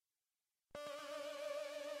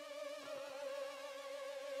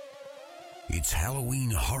It's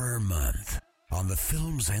Halloween Horror Month on the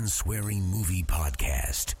Films and Swearing Movie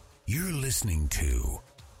Podcast. You're listening to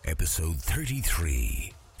Episode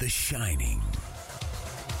 33, The Shining.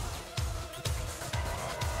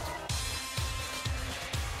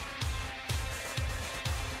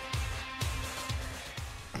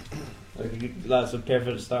 That's a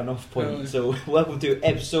perfect starting off point. So, welcome to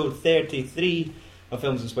episode 33 of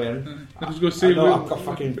Films and Swearing. I was going to say, I'm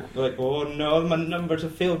fucking like, oh no, my numbers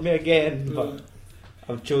have failed me again. But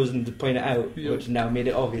I've chosen to point it out, which now made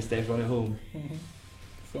it obvious to everyone at home.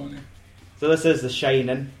 Funny. So this is The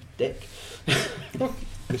Shining, Dick.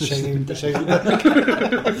 The Shining.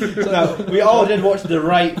 So now, we all did watch the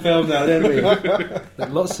right film now, didn't we? Like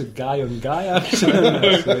lots of guy on guy action.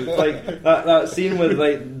 Like that scene with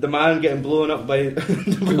like the man getting blown up by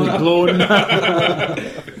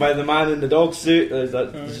by the man in the dog suit. This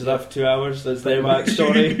is that for 2 hours. That's their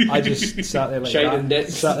backstory. I just sat there like Shining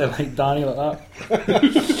dicks. Sat there like Danny like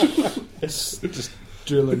that. just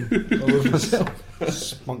drooling all over myself.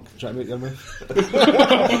 Spunk trying to make your move.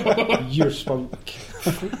 You're spunk.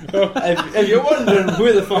 If you're wondering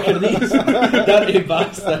who the fuck are these dirty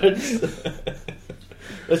bastards,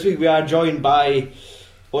 this week we are joined by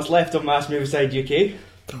what's left of Mass Movieside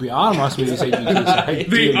UK. We are Mass Movieside UK.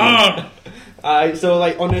 They are! So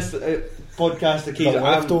like on this podcast occasion,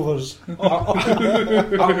 leftovers.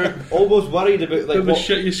 I'm almost worried about like the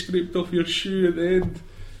shit you scraped off your shoe at the end.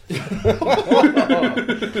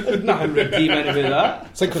 There's nothing redeeming about that.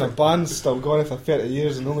 It's like when a band's still going for 30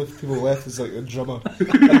 years and the only people left is like the drummer and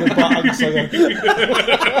the backing singer.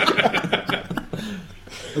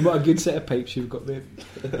 And what a good set of pipes you've got there.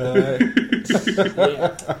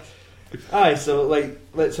 Aye, so like,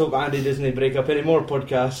 let's hope Andy doesn't break up any more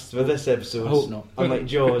podcasts with this episode. I hope not. Unlike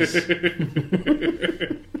Jaws.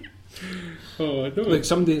 Oh, I don't. Look,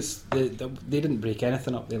 somebody they didn't break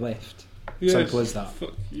anything up. They left. Yes, Simple as that.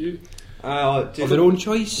 Fuck you. Of their own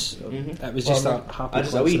choice. It was just a happy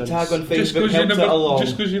just a wee coincidence. tag on Facebook helps it along.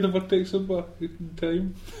 Just because you never texted back in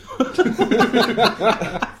time.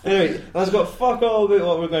 Anyway, that's got fuck all about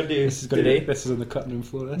what we're going to do today. This is on the cutting room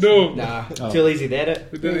floor. This. No. Nah, too lazy to edit.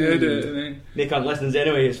 We didn't edit it. And then. They can't listen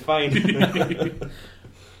anyway, it's fine.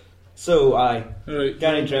 So, aye. Alright.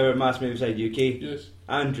 Gary Trevor, Mass Movieside UK. Yes.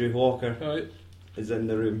 Andrew Walker Alright. is in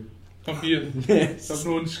the room. I'm here. Yes.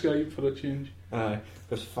 I'm on Skype for a change. Aye,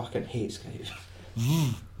 because fucking hate Skype.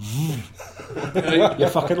 Right. You're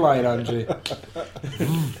fucking lying, Andrew.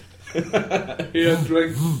 Here,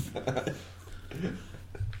 drink.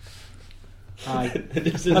 Hi.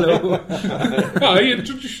 Hello. Hi,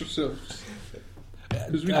 introduce yourselves.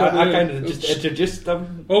 I kind of just introduced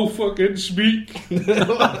them. Oh, fucking speak.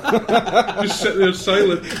 Just sit there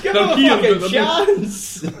silent. Give They're them a here, fucking but they're not.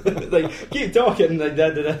 chance! Like, keep talking like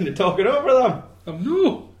that and you're talking over them.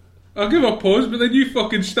 No. I'll give a pause, but then you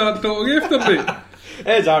fucking start talking after me.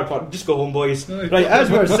 It's our part. Just go home, boys. Aye. Right, as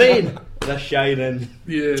we're saying, The Shining.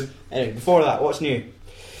 Yeah. Anyway, before that, what's new?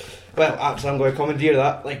 Well, actually, I'm going to commandeer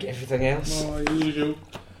that, like everything else. Oh, usual.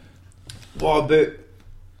 What about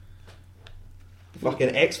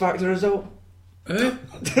fucking X Factor result? Eh?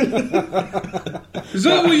 Is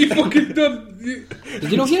that what you fucking done?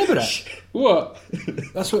 Did you not hear about it? What?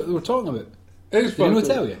 That's what they were talking about. X Did anyone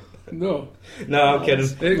Factor? tell you? No. No, I'm kidding.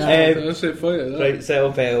 X Factor, I said fire that. Right,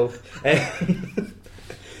 settle pale.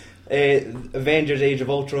 Avengers Age of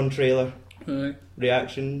Ultron trailer. Aye.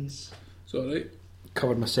 Reactions. It's alright.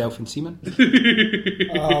 Covered myself in semen. I've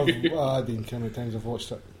been how many times I've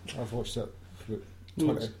watched it. I've watched it for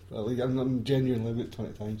 20. I'm genuinely about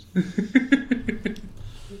 20 times.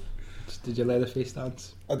 Did you Leatherface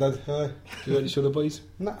dance? I did, Do you want to show the boys?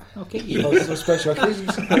 Nah. Okay. There's no special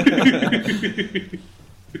occasions.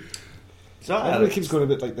 So, Everybody keeps going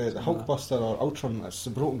about like the Hulkbuster or Ultron. It's the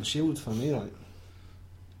broken shield for me, like.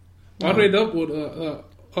 I read up what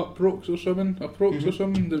Uprox or something, or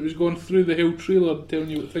something that was going through the whole trailer telling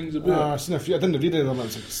you what things about. I've seen a few. I didn't read any of them.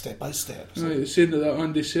 It's like step by step. So. Right, it's saying that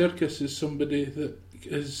Andy Serkis is somebody that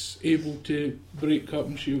is able to break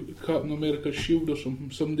Captain America's shield or something.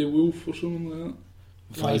 Somebody Wolf or something like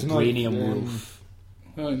Vibranium Wolf.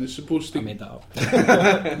 that. And it's supposed I to. made that up.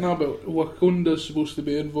 No, but Wakanda's supposed to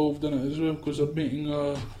be involved in it as well because they're making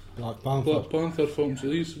a Black Panther. Black Panther film, so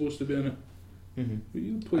he's supposed to be in it. Mm-hmm. What are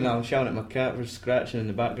you And playing? I'm shouting at my cat for scratching in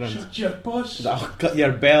the background. Shut your puss! I'll cut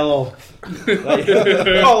your bell off. Like,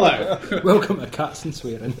 call out. Welcome to Cats and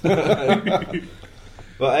Swearing.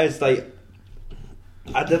 But it's like,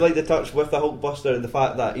 I did like the touch with the Hulkbuster, the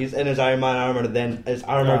fact that he's in his Iron Man armour and then his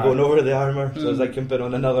armour Aye. going over the armour, so it's like him putting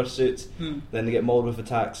on another suit, Mm. then they get mauled with a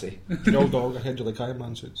taxi. The old dog, I heard you like Iron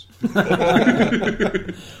Man suits.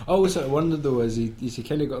 I always sort of wondered though, is he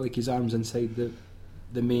kind of got like his arms inside the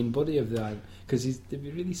main body of the Iron, because they'd be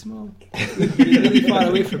really small, they'd be really far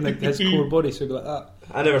away from like his core body, so he'd be like that.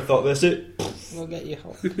 I never thought this suit. I'll get you,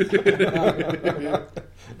 Hulk. Go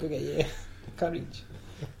get you. Can't reach.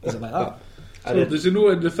 Is it like that? I So did. does he know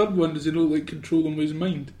in the third one? Does he know like controlling with his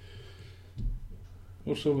mind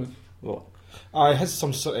or something? What? Aye, he has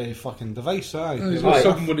some sort of fucking device, aye. He's Aye. got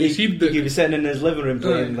something when he's he'd He was sitting in his living room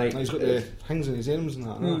playing like. He's got the things in his arms and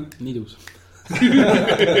that. No? Needles.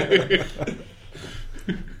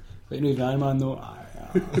 But you know, even Iron Man though.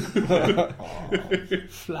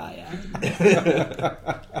 Fly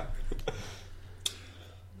out.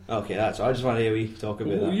 Okay, that's. I just want to hear we talk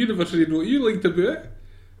about Oh, that. you never said what you liked about it.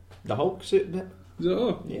 The Hulk suit bit. Is that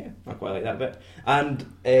all? Yeah, I quite like that bit. And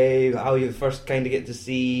how you first kind of get to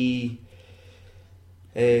see.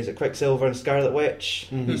 Is it Quicksilver and Scarlet Witch?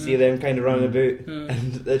 You see them kind of running about,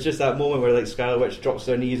 and it's just that moment where like Scarlet Witch drops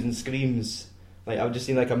to her knees and screams. Like I've just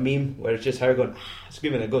seen like a meme where it's just her going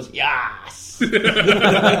screaming and it goes yes. But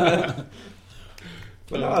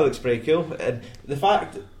no, that looks pretty cool. And the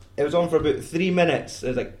fact it was on for about 3 minutes, it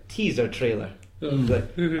was like teaser trailer. It's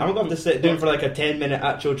like, I'm going to have to sit down for like a 10-minute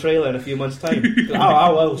actual trailer in a few months' time. I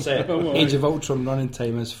will sit. Age of Ultron running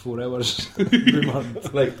time is 4 hours.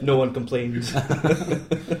 Rumoured. Like no one complains.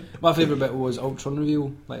 My favourite bit was Ultron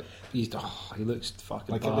reveal. Like he looks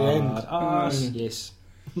fucking Like at bad. the end. Yes.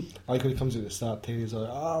 I like when he comes at the start, Terry's like,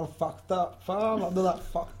 oh, fucked up, fam, I'll do that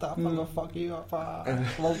fucked up, I'm gonna fuck you up,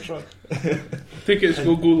 Ultra. I think it's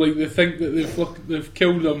going to go like they think that they've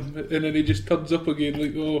killed him, and then he just turns up again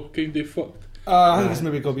like, oh, kind of fucked. I think it's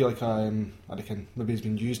maybe going to be like, I reckon, maybe he's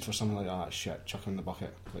been used for something like, shit, chuck him in the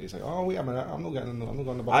bucket. But he's like, oh, wait a minute, I'm not going in the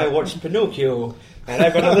bucket. I watched Pinocchio and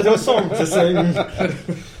I've got a little song to sing.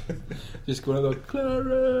 Just going to go,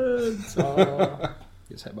 Clarence. Oh.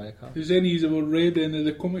 Gets hit by a car. Has any of you ever read any of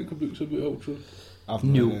the comic books about Ultron? I've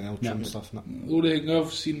No, not read any Ultra no. stuff, no. The only thing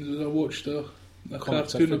I've seen is I watched a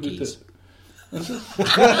Comics are cartoon for about geeks. it. Is it?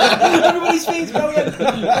 Everybody's face brilliant.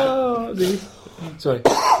 Oh, dude. Sorry.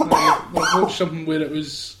 I watched something where it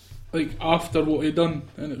was like after what he'd done,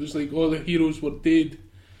 and it was like all the heroes were dead,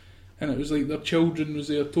 and it was like their children was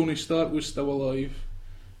there. Tony Stark was still alive,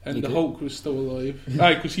 and He the did? Hulk was still alive.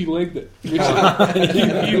 Aye, because he legged it. he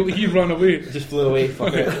ran away. Just flew away,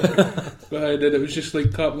 fuck it. But I did. It was just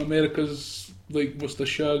like Captain America's like must have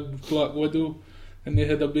shagged Black Widow, and they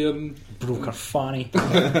had a bairn. Broke her fanny.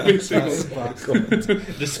 Basically.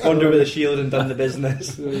 Just spawned her with a shield and done the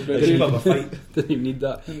business. But Just then- put up a fight. Didn't even need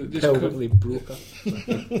that. and it just Pelvically broke her.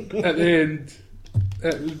 at the end,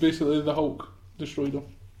 it was basically the Hulk destroyed him.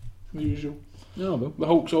 The usual. No, well. The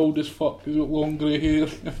Hulk's old as fuck. He's got long grey hair,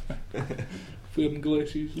 wearing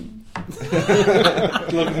glasses,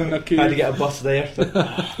 living in a cave. Had to get a bus there.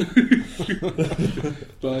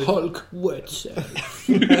 But Hulk wet.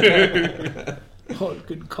 Hulk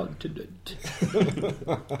incontinent.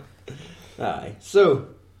 Aye. So,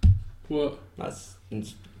 what? that's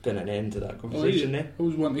been an end to that Oh, conversation, yeah. I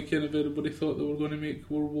was wanting to kind of everybody thought they were going to make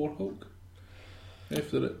World War Hulk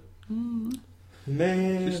after it. Just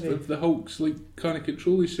Man. if the Hulk's like can't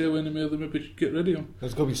control himself anymore, they maybe should get rid of him.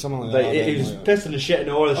 There's got to be something like Like, that. he was then, like, pissing and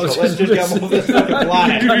shitting all the I was shit. Let's just get him off this fucking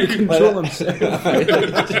planet. Can't control himself.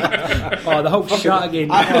 Oh, the Hulk shot again.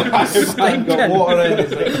 I got water in.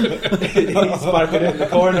 It's like, he's sparking it in the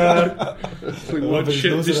corner. It's like One one of his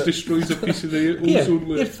shit nose just in it. destroys a piece of the Here, ozone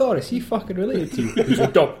here, layer. Thor, is he fucking related to you? He's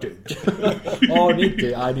adopted. Oh, need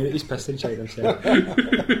to. I knew that he's pissed inside himself.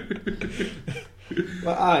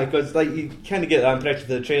 But aye, because like you kind of get that impression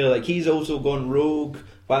for the trailer. Like he's also gone rogue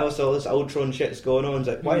whilst all this Ultron shit's going on. It's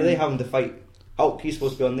like why are they having to fight Hulk? He's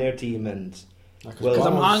supposed to be on their team, and well, Because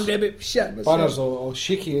I'm Banners- angry about shit. Banner's all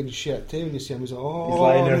shaky and shit too when you see him. He's like, oh, He's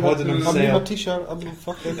lying there holding I'm in himself. my t-shirt, I'm in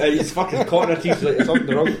fucking... he's fucking caught in her teeth. Like it's on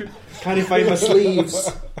the wrong. Can't he find my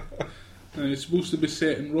sleeves? And it's supposed to be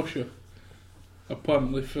set in Russia,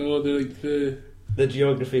 apparently, for all the The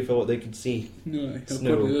geography for what they could see. no,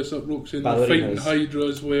 Snow. apparently this up rocks in. They're fighting Ballerinas. Hydra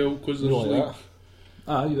as well because there's Not like like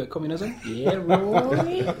Ah, you got communism? Yeah,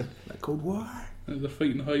 right. That Cold War. they're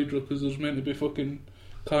fighting Hydra because there's meant to be fucking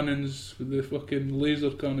cannons with the fucking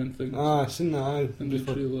laser cannon things I've seen that, aye. in the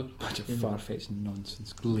trailer. Bunch of far-fetched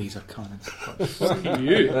nonsense. Laser cannons. Fuck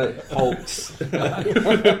you. Hulks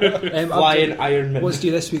I've flying Iron Man. What's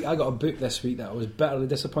due this week? I got a book this week that I was bitterly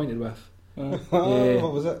disappointed with. Uh, Oh, Yeah.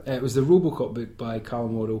 what was it? It was the Robocop book by Carl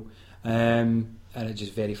Morrow, and it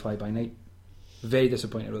just very fly by night. Very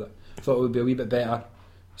disappointed with it. Thought it would be a wee bit better.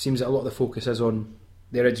 Seems that a lot of the focus is on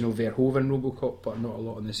the original Verhoeven RoboCop, but not a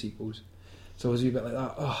lot on the sequels. So I was a wee bit like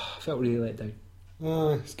that. Oh, I felt really let down.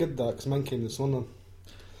 It's good that, because mine came this morning.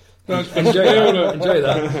 That's Enjoy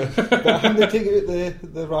that. But I haven't taken out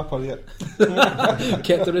the wrapper yet.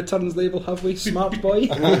 Kept the returns label halfway, smart boy.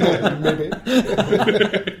 Maybe.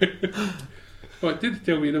 Well, it did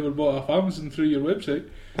tell me you never bought off Amazon through your website.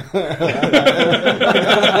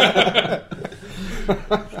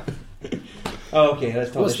 Okay,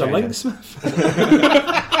 let's talk What's the Shining. link, Smith?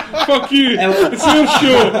 Fuck you! It's your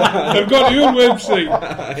show! I've got your website!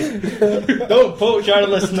 Don't poach our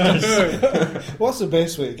listeners. What's the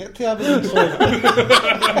best way to get to Amazon?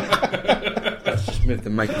 Just move the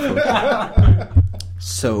microphone.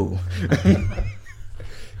 So,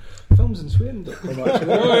 Filmsandswearing.com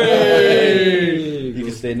actually. Hey! you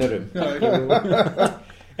can stay in the room. Aye.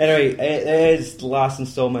 Anyway, it is the last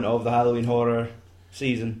instalment of the Halloween horror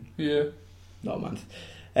season. Yeah. Not a month.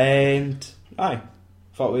 And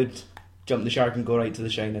thought we'd jump the shark and go right to The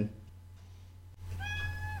Shining.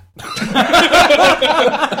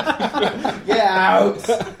 Get out!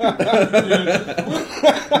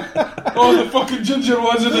 Oh, the fucking ginger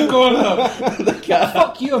ones in the corner!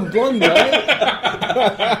 Fuck you, I'm blonde, right?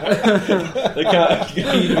 The cat, you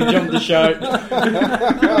jump the shark.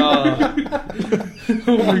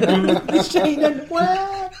 Oh my god. The Shining,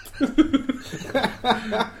 what?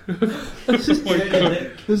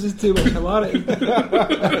 This is too much hilarity.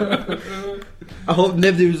 I hope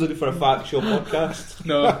nobody was looking for a factual podcast.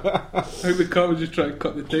 No. I think the cat was just trying to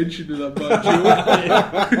cut the tension to that bad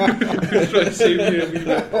joke. Trying to save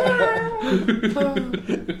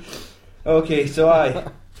me. Okay,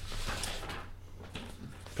 so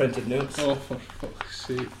printed notes. Oh, for fuck's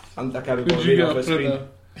sake. I can't be Could bothered you reading get off a the printer?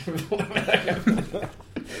 screen.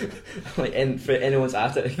 Like for anyone's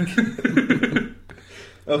attic.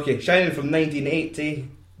 Okay, Shining from 1980.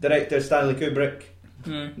 Director Stanley Kubrick,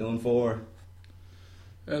 Aye. known for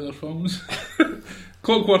Other films.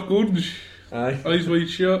 Clockwork Orange. aye. Eyes Wide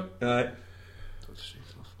Shut. Aye.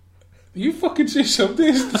 You fucking say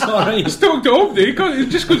something. Sorry. He's talked to Omni. He can't,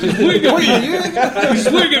 just because he's looking at me.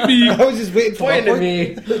 He's looking at me. I was just waiting for Pointing my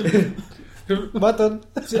at point. me. My turn.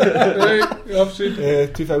 Right, I've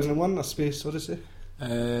said. 2001, A Space Odyssey.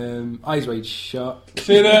 Eyes Wide Shut.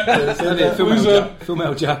 Say that. Full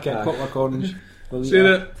Metal Jacket, Clockwork Orange. Say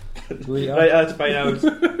that. Lolita. Right, that's fine. I was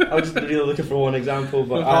just really looking for one example,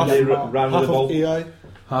 but Half Andy ran with the of ball. AI.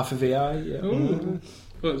 Half of AI, yeah. Oh.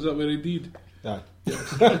 What, is that what he did? Aye.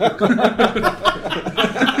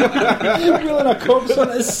 Rolling a corpse on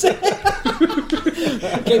his set.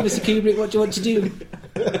 Okay, Mr. Kubrick, what do you want to do?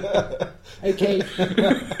 Okay.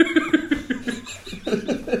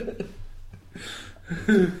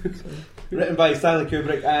 Written by Stanley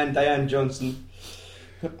Kubrick and Diane Johnson,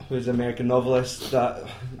 who's an American novelist that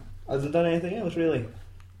hasn't done anything else really,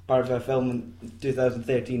 apart from a film in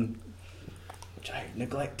 2013, which I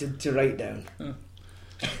neglected to write down.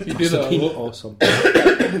 He did that a lot.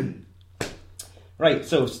 Awesome. Right,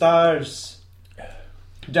 so stars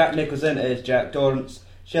Jack Nicholson as Jack Torrance,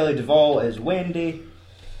 Shelley Duvall as Wendy,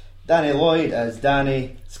 Danny Lloyd as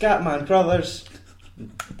Danny, Scatman Crothers,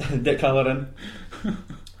 Dick Halloran,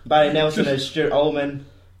 Barry Nelson as Stuart Allman,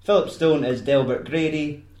 Philip Stone as Delbert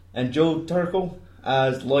Grady, and Joe Turkel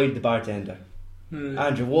as Lloyd the bartender. Right.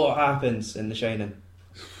 Andrew, what happens in The Shining?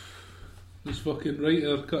 This fucking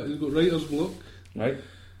writer, he's got writer's block. Right?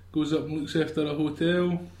 Goes up and looks after a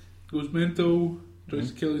hotel. Goes mental.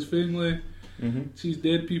 Tries to kill his family. Mm-hmm. Sees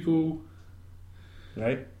dead people.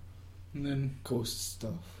 Right? And then Ghost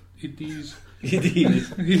stuff. he dies.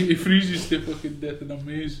 Amazed He freezes to fucking death in a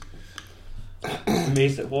maze.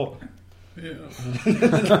 at what? Yeah. That's why you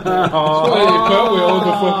can't wait all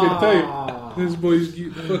the fucking time. This boy's the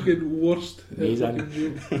fucking worst at Amazing. fucking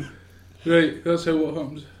joke. Right, that's how what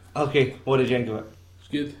happens. Okay, what did you think of it? It's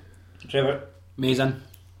good. Trevor? Amazing.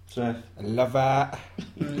 Smith? I love that.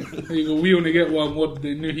 Right. There you go. We only get one word.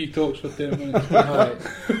 They knew he talks for 10 minutes. Alright.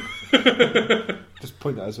 Just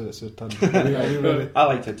point that as when it's your turn. Are you ready? I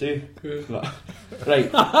liked it too. Yeah.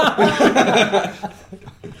 Right.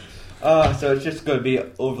 So it's just going to be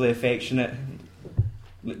overly affectionate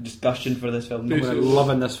discussion for this film. Basically. I'm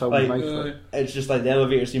loving this film. Like, Mike. It's just like the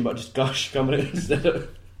elevator scene, but just gush coming out instead of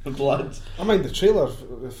blood. I mind the trailer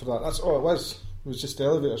for that. That's all it was. It was just the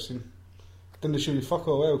elevator scene. Didn't show you fuck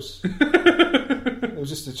all else. It was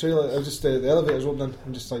just the trailer. It was just the elevators opening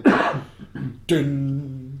and just like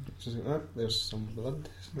dun. Just like, oh, there's some blood.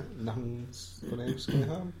 Nothing's going else going to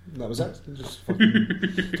happen. And that was it. It just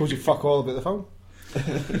fucking told you fuck all about the film.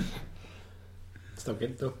 Still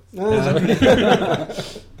good though.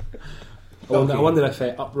 Okay. I wonder if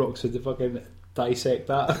Uprocks would fucking dissect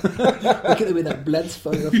that. Look at the way that blood's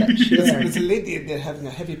flowing off that shirt. There's a lady in there having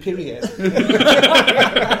a heavy period.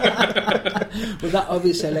 Well, that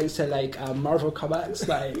obviously links to like Marvel comics,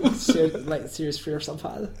 like Series 3 or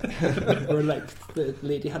something, where like the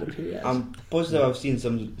lady had a period. I'm positive I've seen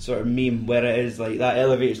some sort of meme where it is like that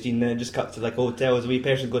elevator scene, then it just cut to like a hotel as a wee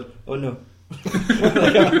person going, "Oh no."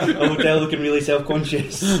 Like a hotel looking really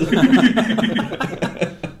self-conscious.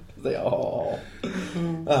 Like, oh.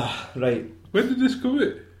 Right. When did this come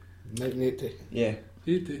out? 1980. Yeah.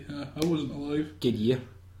 80. I wasn't alive. Good year.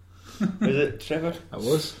 Was it Trevor? I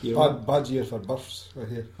was. You were. Bad year for births, I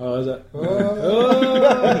hear. Oh, is it?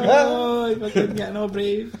 Oh, if I couldn't get no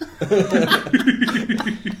brave.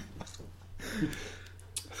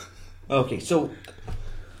 Okay, so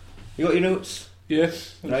you got your notes?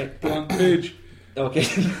 Yes. Right. Blank page. Okay.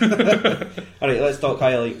 Alright, let's talk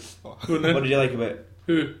highlights. Go on then. What did you like about it?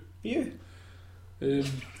 Who? You. The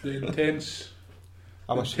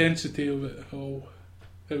I wish intensity of it all.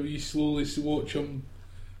 How you slowly watch him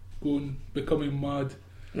becoming mad.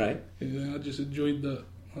 Right. Yeah, I just enjoyed that.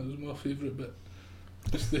 That was my favourite bit.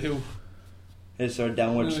 Just the hill. His sort of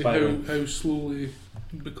downward spiral How slowly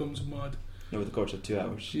he becomes mad. over the course of 2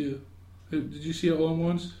 hours. Yeah. Did you see it all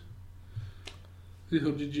once? Or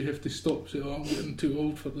did you have to stop? Say, "Oh, I'm getting too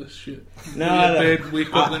old for this shit." No, Go to no. bed,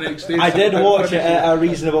 wake up the next day. I did somehow watch it finish at a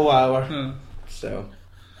reasonable hour, Huh. so.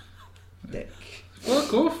 Dick.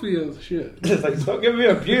 Fuck off with your shit. It's like, stop giving me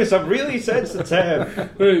abuse, I'm really sensitive.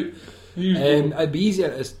 Right. You go. It'd be easier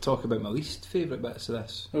to talk about my least favourite bits of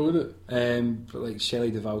this. How would it? But like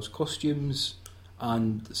Shelley Duvall's costumes,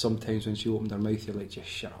 and sometimes when she opened her mouth, you're like, just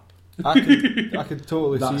shut up. I could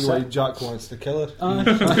totally That's see why it. Jack wants to kill her.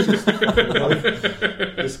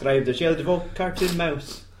 Described the Shelley Duvall cartoon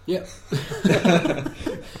mouse. Yep.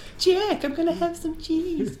 Jack, I'm gonna have some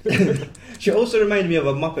cheese. She also reminded me of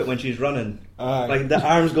a Muppet when she's running. Aye. Like the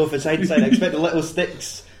arms go from side to side. I expect the little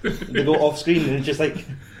sticks to go off screen, and it's just like,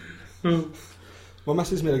 Well,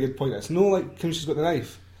 Mrs. made a good point. It's no like when she's got the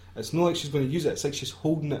knife. It's not like she's going to use it. It's like she's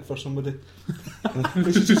holding it for somebody.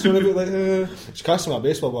 She's just going to be like, she's casting a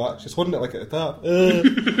baseball bat. She's holding it like at the top.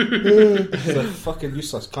 She's a fucking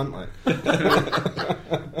useless cunt, like.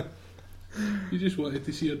 You just wanted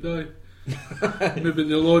to see her die. Maybe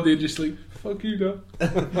the Lottie just like, fuck you, now.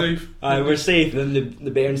 Knife. we're safe. And then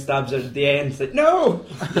the Bairn stabs her at the end. It's like, no!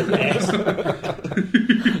 Yes.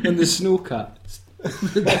 And the snow cat.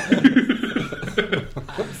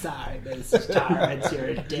 I'm sorry, Mrs. Torrance, you're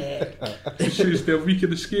a dick. She's the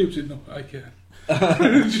weekend escapes. No, I can't.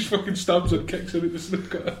 Just fucking stabs her and kicks her at the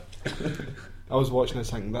snooker. I was watching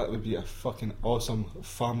this thinking that would be a fucking awesome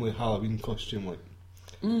family Halloween costume, like.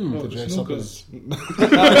 Oh, To dress up snooker. as.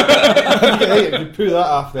 Hey, if you pull that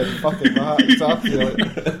off, then fucking that. It's after you, like.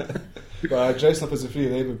 But dressing up as a free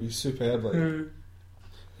then would be superb, like.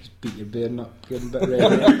 Just beat your bear up, get a bit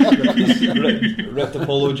ready. Rip the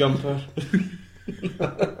polo jumper.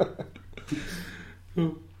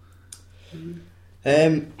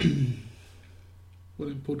 What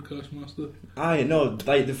in podcast master? I know,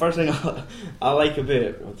 like the first thing I like about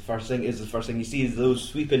it, or the first thing you see is those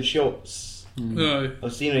sweeping shots Aye.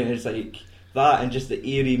 of scenery, and it's like that and just the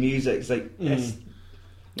eerie music. It's like, yes.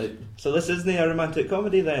 Like, so this isn't a romantic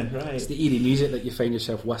comedy then, It's right? the eerie music that you find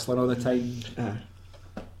yourself whistling all the time.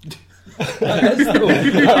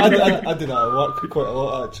 I do that at work quite a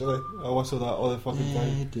lot, actually. I whistle that all the fucking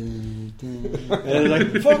time. And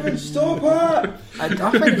it's like, fucking stop it! I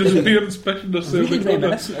find Just it parents pissing themselves really in the corner.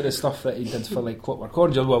 reminiscent of the stuff that he did for like Clockwork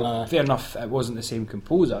Orange. Well, fair enough, it wasn't the same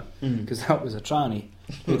composer because that was a tranny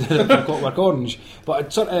who did it for Clockwork Orange. But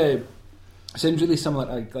it sort of sounds really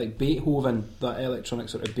similar to like Beethoven, that electronic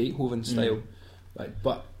sort of Beethoven style. Like,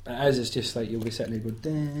 but it's just like you'll be sitting there going,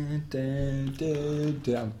 dun, dun, dun,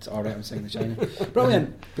 dun. Alright, I'm singing The Shining.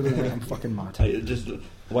 Brilliant. I'm fucking mad. Like, just the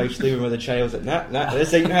wife sleeping with a child, like, nah,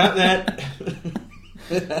 this ain't happening.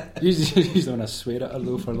 Usually don't want to swear at her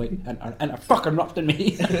though for like, and fucking interrupting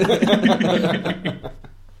me.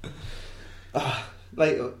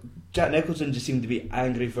 Like, Jack Nicholson just seemed to be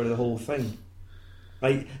angry for the whole thing.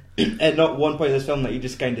 Like, at not one point in this film, like, he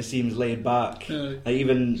just kind of seems laid back. Aye. Like,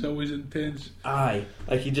 even It's always intense.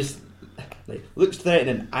 like he just like looks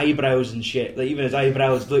threatening, eyebrows and shit. Like, even his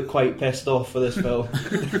eyebrows look quite pissed off for this film.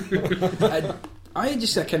 I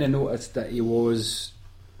just kind of noticed that he was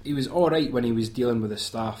alright when he was dealing with the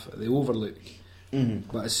staff at the Overlook.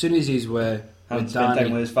 But as soon as he's with Having spent time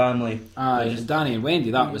Danny, with his family. Danny and Wendy,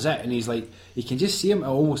 that was it. And he's like, you can just see him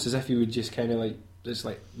almost as if he would just kind of like just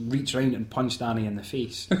like reach round and punch Danny in the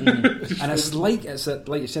face. Mhm. And it's like you're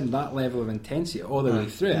saying, that level of intensity all the way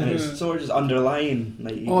through it. And And it's sort of just underlying,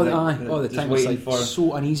 like all the just time it's waiting like for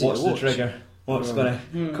so uneasy what's to the watch. trigger, what's going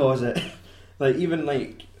to cause it. Like even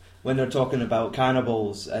like when they're talking about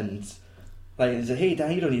cannibals and like it's like, hey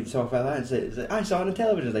Dan, you don't need to talk about that. It's like, I saw it on the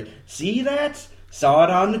television. It's like, see that? Saw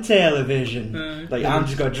it on the television. Like I'm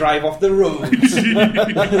just gonna drive off the road.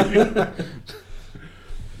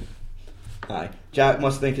 Aye. Jack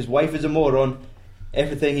must think his wife is a moron.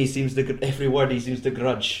 Every word he seems to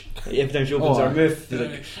grudge. Every time she opens her mouth, he's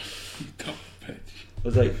like, You dumb bitch. I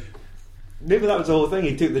was like, maybe that was the whole thing.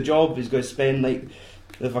 He took the job. He's going to spend like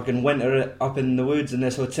the fucking winter up in the woods in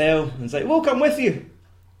this hotel. And it's like, we'll come with you.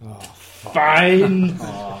 Oh, Fine.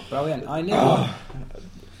 Oh, brilliant. I know.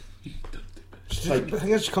 The thing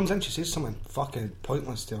is, she comes in, she says something fucking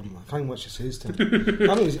pointless to him. I can't remember what she says to him.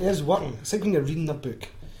 I mean, it is working. It's like when you're reading a book,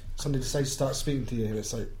 somebody decides to start speaking to you, and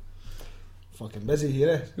it's like, fucking busy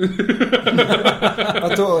here, eh? I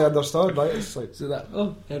totally understand, right? It's like, So that,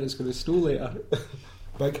 heard it's going to snow later.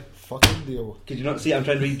 big fucking deal. Could you not see? I'm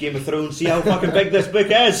trying to read Game of Thrones. See how fucking big this book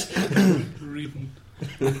is. Reading.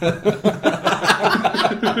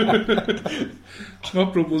 My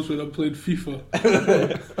problem was when I played FIFA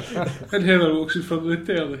and Heather walks in front of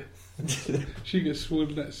the telly. She gets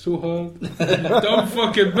sworn at so hard. You dumb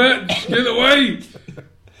fucking bitch, get away!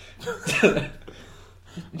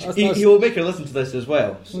 He will make her listen to this as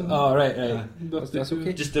well. So. Oh, right. That's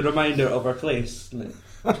okay. Just a reminder of her place. Like,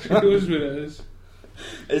 She knows where it is.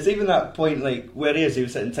 it's even that point, like where he was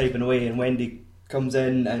sitting typing away, and Wendy comes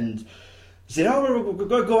in and said, "Oh, we're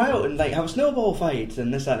going to go out and like have a snowball fight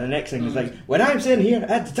and this, that, and the next thing." It's like, when I'm sitting here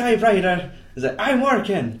at the typewriter, it's like, I'm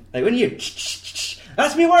working. Like when you,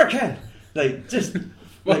 that's me working. Like just.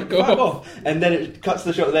 Like, fuck off. And then it cuts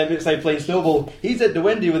the shot of them outside playing snowball. He's at the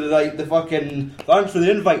window with like the fucking thanks for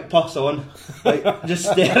the invite puss on, like just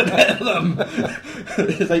staring at them.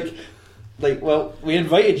 It's like, well, we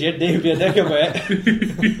invited you, don't be a dick about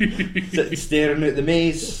it. Sitting staring at the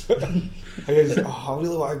maze. I really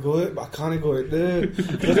want to go out, but I can't go out now. I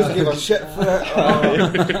just give a shit for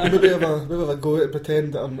it. Maybe have a go out and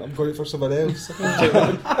pretend that I'm going out for someone else.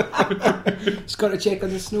 Just got to check on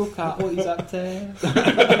the snowcat, what he's up to.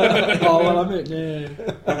 Oh, well, I'm out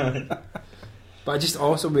now. But just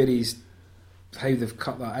awesome where how they've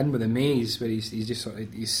cut that in with the maze, where he's just sort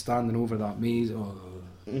of, he's standing over that maze. Oh,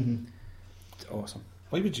 it's awesome.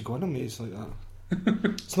 Why would you go in a maze like that?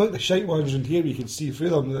 It's like the shite ones in here where you can see through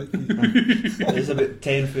them. Like, It's about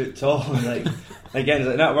 10 foot tall. And like again, it's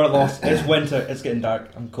like, no, we're lost. It's winter. It's getting dark.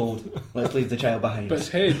 I'm cold. Let's leave the child behind. But it's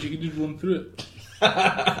hedge, you can just run through it.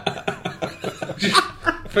 Just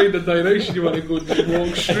find a direction you want to go and just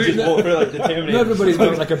walk straight. Just walk through like the Terminator. Not everybody's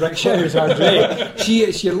built like a brick shit, Andre.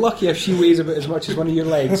 You're lucky if she weighs about as much as one of your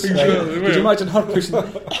legs. Right? Could you imagine her pushing?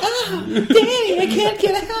 Danny, I can't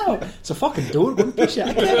get out. It's a fucking door. Go and push it.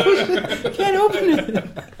 I can't push it. Can't open it.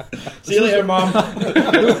 See you later, Mum.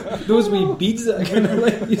 Those wee beads that I kind of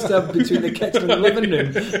like used to have between the kitchen and the living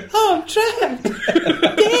room. Oh, I'm trapped.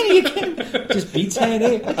 Danny, you can't. Just beads hanging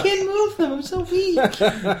out. I can't move them. I'm so weak.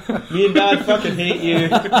 Me and Dad fucking hate you.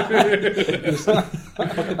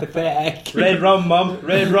 Fucking pathetic. Red rum, Mum.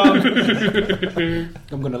 Red rum.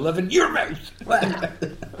 I'm going to live in your mouth.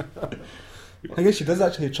 I guess she does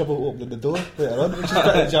actually have trouble opening the door later on. When she's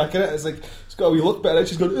putting Jack in it, it's like, it's got a wee look bit in it,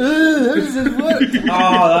 she's going, how does this work?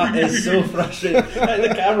 Oh, that is so frustrating. Like,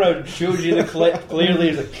 the camera shows you the clip clearly.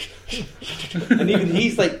 He's like, and even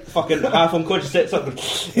he's like fucking half unconscious, sits up and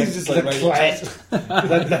He's just like,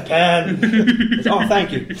 the pen. Oh,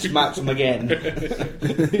 thank you. Smacks him again.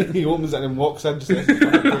 He opens it and walks in. Just like,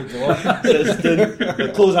 Sits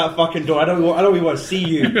down, close that fucking door. I don't even want to see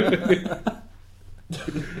you.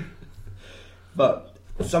 But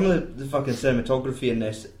some of the fucking cinematography in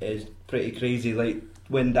this is pretty crazy. Like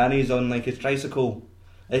when Danny's on like his tricycle,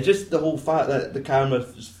 it's just the whole fact that the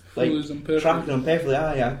camera's like tracking him perfectly.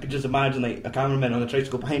 I could just imagine like a cameraman on a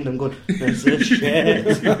tricycle behind him going, "This is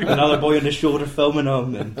shit." Another boy on his shoulder filming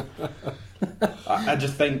him, and I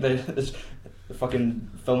just think that this fucking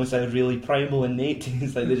filming style is really primal in the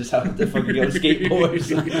 80s. Like they just have to fucking get on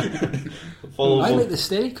skateboards. Follow. I think the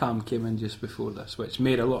Steadicam came in just before this, which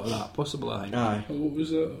made a lot of that possible, I think. Aye. Oh, what was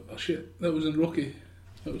that? Oh shit, that was in Rocky.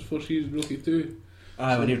 That was first year's Rocky 2.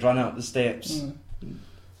 Aye, when he'd run up the steps.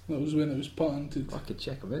 That was when it was patented. I could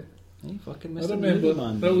check a bit. Hey, fucking I Mr. remember Movie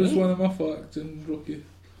Man. that was one of my facts in Rocky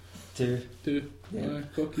 2. 2. Yeah. Aye,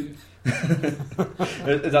 fuck you.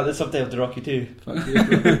 Is that the subtitle to Rocky 2? Fuck you.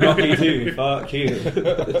 Rocky 2, fuck you.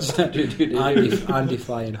 Andy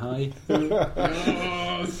flying high.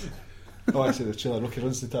 Yes. Oh, actually, the trailer. Rocky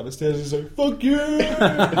runs to the top of the stairs and he's like, "Fuck you!"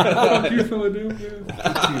 Fuck you, Philadelphia.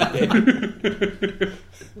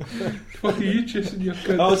 Fuck you, chasing your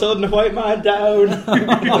kid. I was holding the white man down.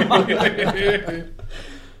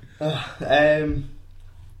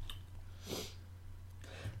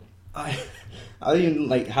 I even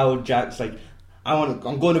like how Jack's like, I'm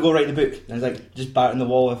going to go write the book, and he's like just batting the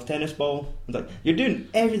wall with a tennis ball. He's like, you're doing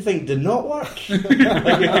everything to not work. Like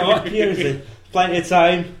you come up here, there's plenty of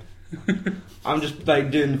time. I'm just like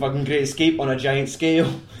doing fucking Great Escape on a giant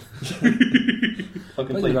scale. Fucking I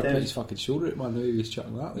think play he ripped out tennis. his fucking shoulder at man, the way he was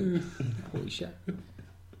chatting that. Like, holy shit.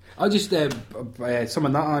 I just,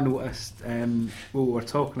 something that I noticed, what we were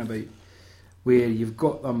talking about, where you've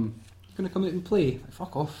got them going to come out and play. Like,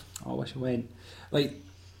 fuck off. Oh, I wish I went. Like,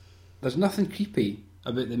 there's nothing creepy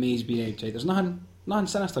about the maze being outside. There's nothing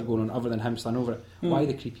sinister going on other than him standing over it. Why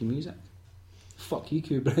the creepy music? Fuck you,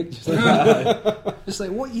 Kubrick. Just like, it's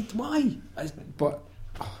like, what? Why? But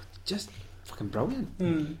just fucking brilliant.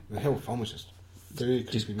 The whole film was just very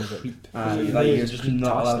Just creepy music. creep. Like you're just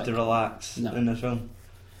not allowed to Creeptastic. relax No. in this film.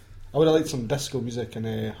 I would have liked some disco music in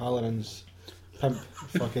Halloran's Pimp.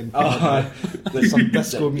 Fucking Oh, like some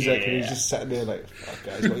disco music, and he's Yeah. just sitting there like, "Fuck,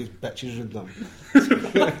 guys, what these bitches around them."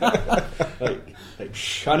 like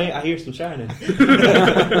honey, I hear some shining.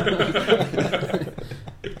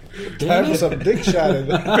 Time for some dick shining.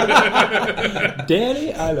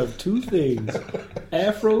 Daddy, I love two things: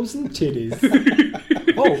 afros and titties.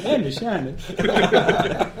 Oh, and the shining.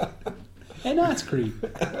 And ice cream.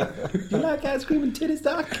 You like ice cream and titties,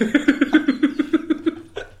 Doc?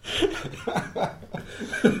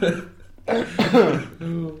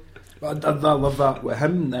 I love that with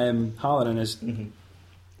him, Halloran is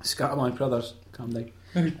Scatterman Brothers. Calm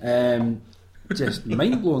down. Just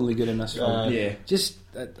mind-blowingly good in this film. Yeah. Just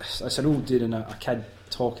it's an old dude and a kid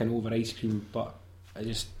talking over ice cream, but I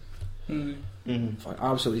just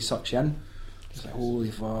absolutely sucks you in. It's like,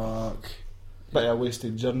 holy fuck. Bit of a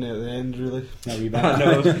wasted journey at the end, really. Now we I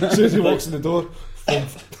know. As soon as he walks in the door,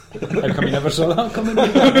 How come you never saw that coming?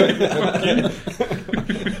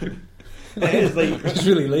 It's like It's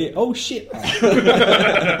really late. Oh shit!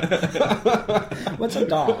 What's a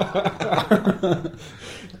dog?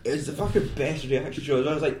 it's the fucking best reaction show.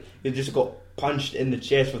 I was like, you just got punched in the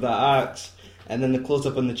chest with that axe, and then the close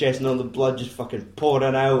up on the chest and all the blood just fucking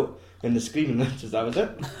pouring out, and the screaming. That was it.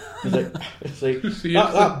 It's like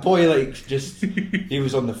that boy, like, just he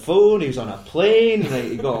was on the phone, he was on a plane, like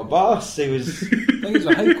he got a bus. He was. The thing is,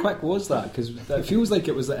 how quick was that? Because it feels like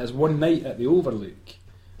it was as one night at the Overlook,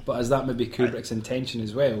 but is that maybe Kubrick's intention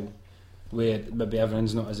as well, where maybe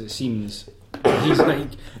everything's not as it seems?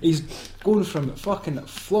 He's going from fucking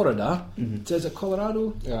Florida to, is it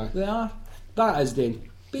Colorado? Yeah. They are. That is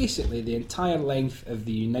basically the entire length of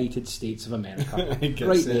the United States of America. He gets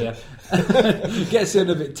Right there. there. Gets there in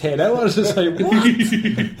about 10 hours. It's like, what?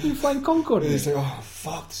 You flying Concorde? and he's like, "Oh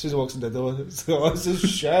fuck!" As soon as he walks in the door, it's like, "Oh, this is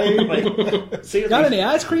shame." Like, Got seriously, any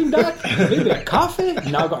ice cream, Doc? Maybe a coffee?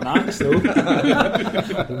 Now got an axe though.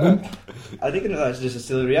 I think that's just a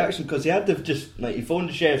silly reaction because he had to just like he phoned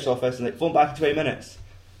the sheriff's office and like phone back in 20 minutes.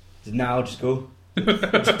 He said, "Now just go."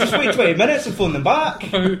 Just wait 20 minutes and phone them back.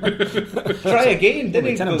 Try again, didn't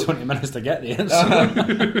Only he? 10 or 20 minutes to get the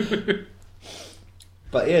answer.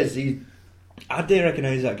 But yes, I didn't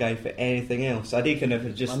recognise that guy for anything else. I didn't kind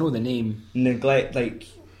of just I know the name. neglect, like,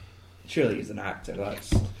 surely he's an actor,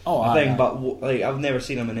 that's Oh, the thing, aye. but like, I've never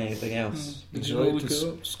seen him in anything else. Did You you like look to it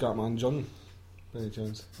up. Scatman John? By any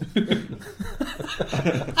chance?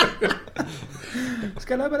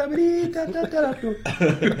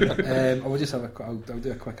 I will just have I'll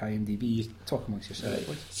do a quick IMDb. You talk amongst yourselves.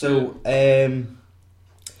 please. So,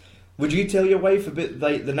 would you tell your wife about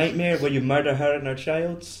like the nightmare where you murder her and her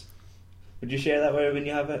child's? Would you share that with her when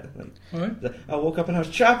you have it? Like, Alright. I woke up and I was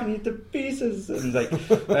chopping you to pieces, and like,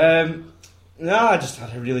 no, I just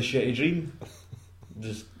had a really shitty dream.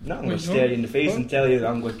 Just no, I'm going Wait, to stare you in the face what? and tell you that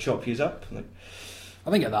I'm going to chop you up. Like, I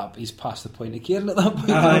think at that he's past the point of caring at that point.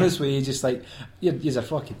 Aye. Honestly, he's just like, you're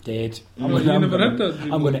fucking dead. You never had that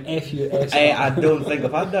dream? I'm going to F you S. I don't think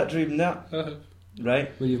I've had that dream. No, right?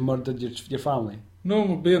 Where you've murdered your family. No,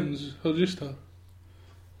 my bairns. Or just her.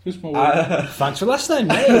 Just my wife. Thanks for listening.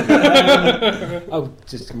 Right. I'm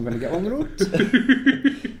going to get on the road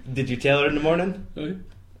Did you tell her in the morning? Aye.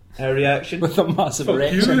 Her reaction? with a massive Fuck you,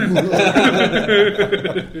 erection.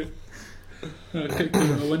 I kicked her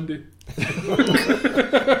out a window.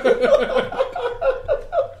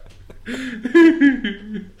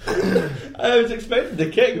 I was expecting the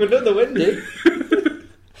kick, but not the windy.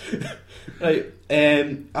 Right,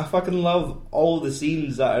 I fucking love all the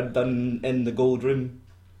scenes that are done in the gold room.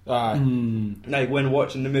 Aye. Like when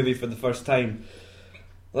watching the movie for the first time,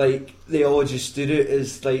 like they all just stood out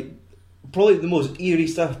as like probably the most eerie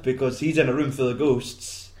stuff because he's in a room full of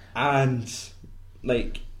ghosts and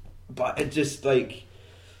like, but it just like,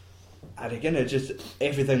 and again it just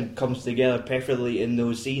everything comes together perfectly in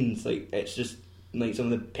those scenes. Like it's just like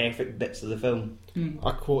some of the perfect bits of the film.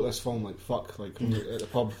 I quote this film like fuck, like at the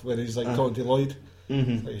pub where he's like talking to Lloyd,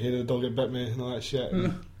 Mm-hmm. like hey the dog had bit me and all that shit.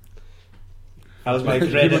 That was my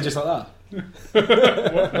People credit. just like that.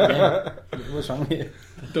 What's wrong with you?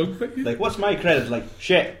 Dog bit you? Like, what's my credit? Like,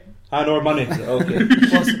 shit. I know money. Okay.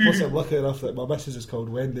 plus I'm lucky enough that my missus is called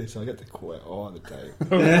Wendy, so I get to quote it all the time.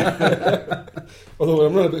 Although when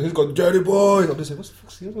I'm running about who's got dirty boy, I'm just like, what's the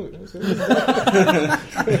fuck's he about?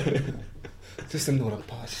 Just ignore him,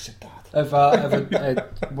 pa, she's your dad.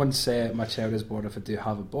 If once my child is born, if I do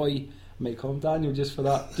have a boy, I might call him Daniel just for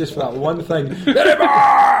that one thing. Dirty boy!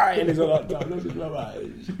 And he's like, I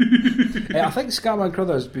think Scatman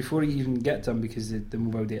Crothers, before you even get to him, because the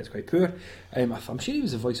mobile data is quite poor, I'm sure he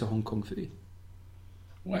was the voice of Hong Kong Phooey.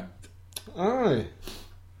 What? Aye.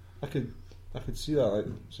 I could see that, like,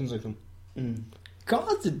 sounds like him.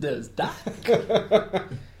 God, it does that.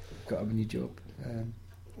 Got him a new job.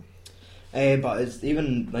 But it's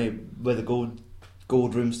even like with the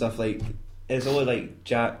gold room stuff, like it's all like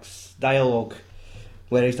Jack's dialogue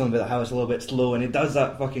where he's talking about how it's a little bit slow and he does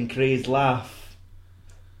that fucking crazed laugh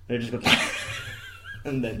and he just goes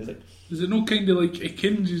and then it's like, Is it no kind of like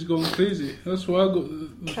Akins he's gone crazy? That's what I got the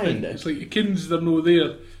thing. Kinda. It's like Akins they're no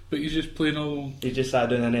there, but he's just playing along. he just sat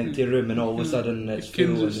down in an empty room and all of a sudden it's full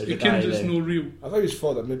and there's a guy Akins is there. no real. I've always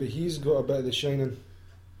thought that maybe he's got a bit of the shining,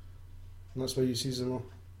 and that's why he sees them all.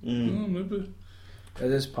 Oh, maybe.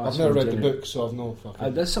 It is I've passed. never read the book, so I've no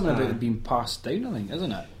fucking... There's something about Aye. it being passed down, I think,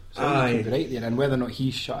 isn't it? So Aye. it could be right there, and whether or not he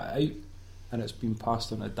shut it out and it's been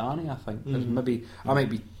passed on to Danny, I think. There's maybe I might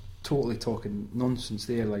be totally talking nonsense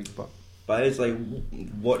there, like, But it's like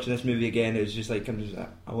watching this movie again. It's just like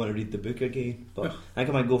I want to read the book again. But I think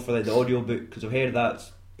I might go for like the audio book because I've heard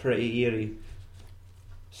that's pretty eerie.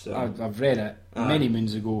 So I've read it many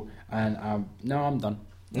moons ago, and I'm done.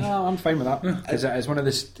 No, I'm fine with that because it's one of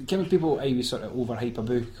the people always sort of overhype a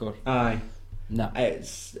book or aye, no.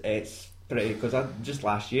 it's pretty because just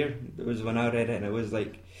last year it was when I read it and it was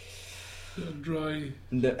like Dry.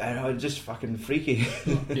 just fucking freaky.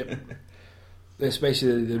 Yep.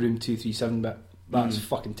 Especially the Room 237 bit. That's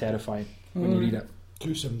fucking terrifying when you read it.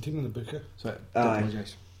 217 in the book, eh? So I Aye.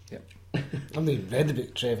 apologise. Yep. I've not even read the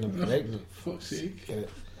book, Trev, and I'm correcting me. Fuck's sake. Get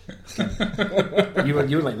it. You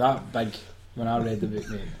were like that big when I read the book,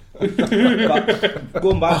 mate. But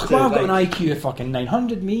going back to I've got an like, IQ of fucking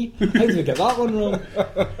 900, me. How did I get that one wrong?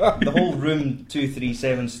 the whole Room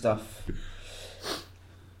 237 stuff,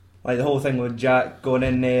 like the whole thing with Jack going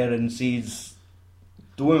in there and sees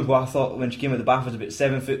the woman who I thought when she came out of the bath was about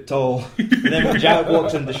 7 foot tall, and then when Jack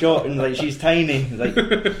walks into the shot and like she's tiny, like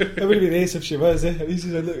It would have been ace if she was, eh? At least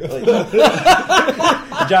she's like,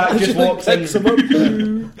 Jack just walks in. picks him up.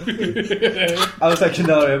 I was thinking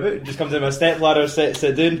the other way about it. Just comes in with a step ladder, sits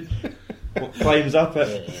it down, climbs up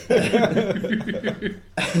it.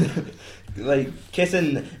 Like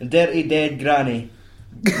kissing dirty dead granny.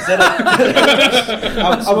 Instead of,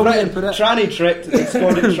 I've written put it. tranny tricked, it's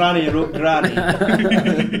called it tranny wrote granny.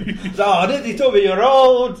 Oh, did he told me you're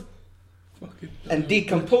old Fucking and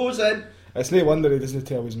decomposing? It's no wonder he doesn't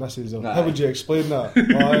tell his missus, though. Nah. How would you explain that?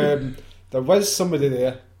 Well, there was somebody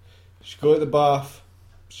there. She got out the bath.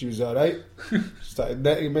 She was alright. She started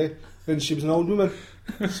netting me. Then she was an old woman.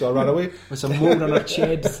 So I ran away. With some mold on her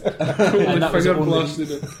ched. totally And that was finger the only-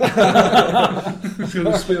 blasted it. It's got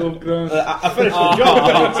a smell of grass. I finished the job.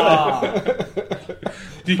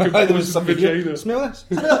 There was Decomposed somebody here. vagina. Smell this?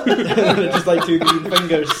 Just like two green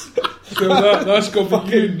fingers. So that's got to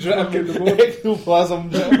be you drunk in the morning. Ectoplasm.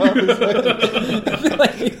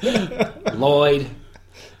 Lloyd,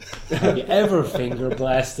 have you ever finger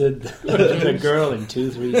blasted a girl in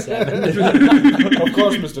 237? Of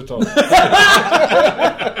course, Mr. Tom.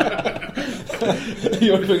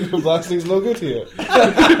 Your finger blasting's no good here.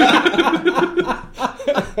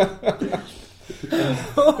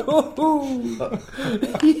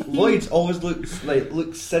 Lloyd's always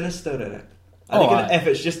looks sinister in it. I Oh, think aye. if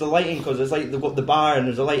it's just the lighting, because it's like they've got the bar and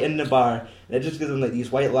there's a light in the bar, and it just gives them like these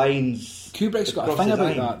white lines. Kubrick's got a across thing his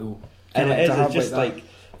about eye. that though. And Like, it to is, have it's just that. like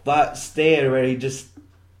that stare where he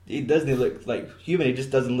doesn't look like human, he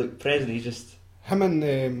just doesn't look present, he's just... Him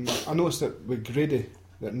and I noticed that with Grady,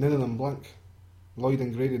 that none of them blink. Lloyd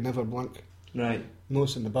and Grady never blink. Right.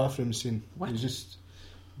 Noticed in the bathroom scene. What? He just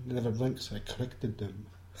never blinks. I corrected them.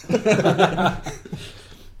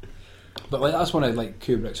 But like that's one of like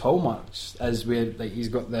Kubrick's hallmarks, is where like he's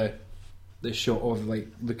got the shot of like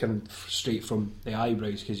looking straight from the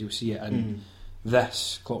eyebrows, because you'll see it in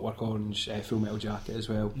this Clockwork Orange, Full Metal Jacket as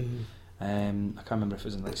well. I can't remember if it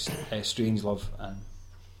was in like Strangelove, and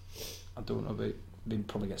I don't know about. They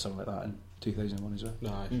probably get something like that in 2001 as well.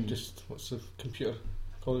 Nah, just what's the computer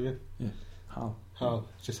called again? Yeah, HAL. HAL,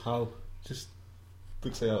 just HAL, just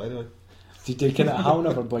looks like that anyway. Did you kind of HAL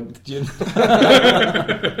never blinked, June? Is that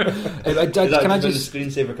Can I when just the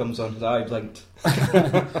screensaver comes on? 'Cause I blinked.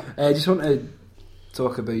 I just want to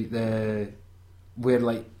talk about where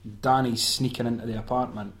like Danny's sneaking into the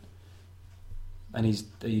apartment, and I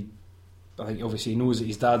think obviously he knows that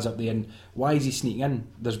his dad's up there, and why is he sneaking in?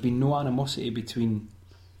 There's been no animosity between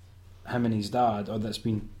him and his dad, or that's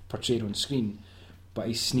been portrayed on screen, but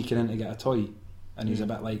he's sneaking in to get a toy, and he's a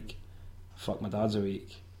bit like, fuck, my dad's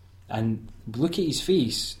awake. And look at his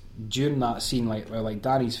face during that scene, like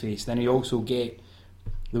Danny's face. Then you also get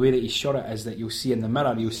the way that he shot it is that you'll see in the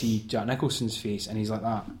mirror, you'll see Jack Nicholson's face, and he's like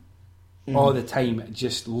that all the time,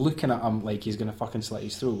 just looking at him like he's going to fucking slit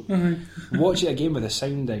his throat. Watch it again with the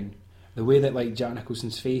sound down. The way that like Jack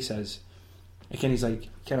Nicholson's face is, again, he's like,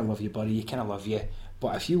 kind of love you, buddy, you kind of love you.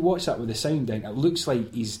 But if you watch that with the sound down, it looks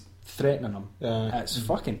like he's threatening him. It's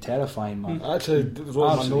fucking terrifying, man. I actually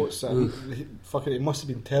wrote in my notes that he must have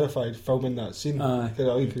been terrified filming that scene. Cause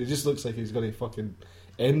it just looks like he's going to fucking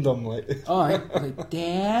end him, like. Like,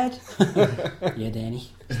 Dad? Yeah, Danny.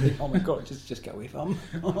 Like, oh my god, just get away from him.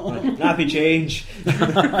 Nappy change.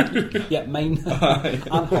 Yeah, mine.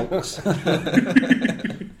 And Hulk's.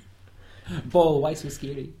 Ball, why so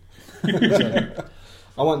scary?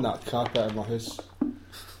 I want that carpet in my house.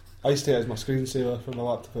 I used to have it as my screensaver for my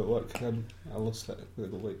laptop at work, and I lost it. I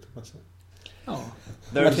don't like to miss it. Oh,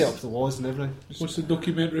 I get up to the walls and everything. What's the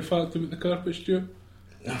documentary fact about the carpet, Stuart?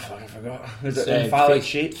 I fucking forgot. Is it in phallic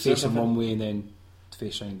shapes? Facing one way and then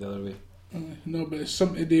face round the other way. No, but it's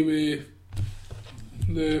something to do with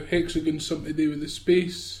the hexagon, something to do with the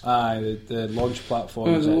space. The launch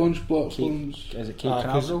platform. The launch platforms. Is it Cape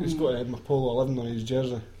Because Canaveral? he's got Apollo 11 on his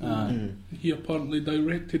jersey. He apparently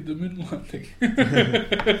directed the moon landing.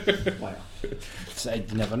 Wow.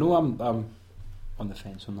 You never know. I'm on the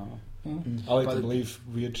fence on that one. I like to believe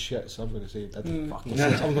weird shit, so I'm going to say that.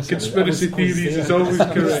 Conspiracy theories is always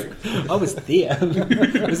correct. I was there.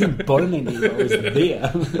 I wasn't born in it, I was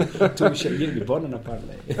there. Told me shit, you didn't be born in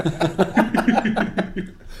apparently.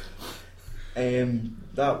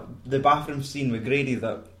 The bathroom scene with Grady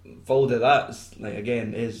that followed that, like,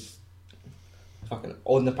 again, is fucking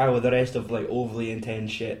on the par with the rest of like overly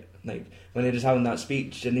intense shit. Like when they're just having that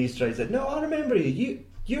speech and he's trying to say, "No, I remember you.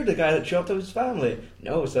 You're the guy that chopped up his family."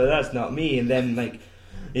 No, so that's not me. And then like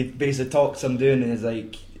he basically talks him doing it,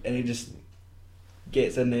 like, and he just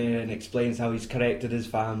gets in there and explains how he's corrected his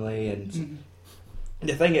family. And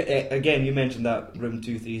the thing again, you mentioned that Room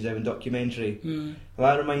 237 documentary. Well,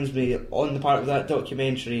 that reminds me on the part of that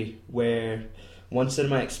documentary where one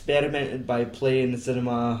cinema experimented by playing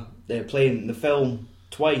the film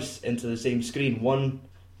twice into the same screen. One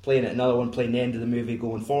playing it, another one playing the end of the movie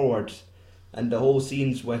going forwards. And the whole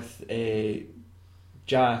scenes with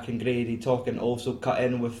Jack and Grady talking also cut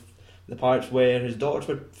in with the parts where his daughters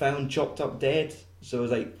were found chopped up dead. So it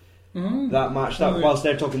was like that matched up. Whilst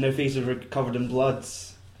they're talking, their faces were covered in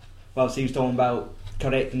bloods. Whilst he was talking about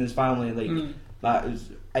correcting his family, like that was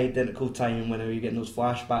identical time whenever you're getting those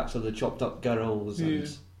flashbacks of the chopped up girls. And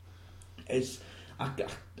it's, I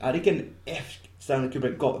reckon if Stanley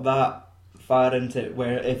Kubrick got that far into it,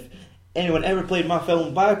 where if anyone ever played my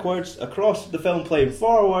film backwards, across the film playing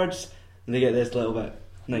forwards, and they get this little bit.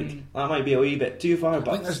 Like, that might be a wee bit too far,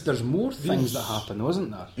 but I think there's more things that happen,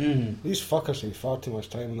 wasn't there? These fuckers take far too much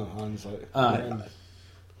time on their hands. Like,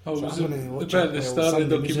 was it the bit at the start of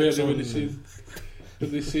the documentary when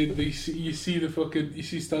they said you see the fucking, you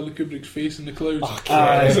see Stanley Kubrick's face in the clouds?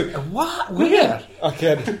 What? Where? I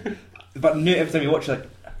can't. But every time you watch, like,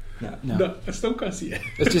 No, I still can't see it.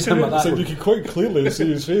 It's just him like that. So you can quite clearly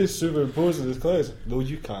see his face superimposed in his clouds. No,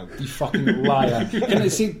 you can't. You fucking liar. Can I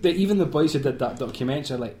see that even the boys who did that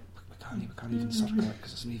documentary are like, we can't even circle it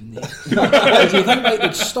because it's not even there. Do you think like,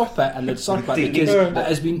 they'd stop it and they'd circle it because it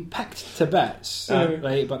has been picked to bits,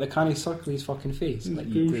 right? But they can't circle his fucking face. Like,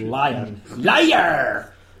 you liar.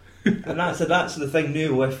 Liar! And that's the thing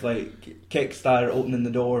new with like Kickstarter opening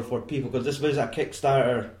the door for people, because this was a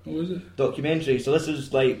Kickstarter documentary. So this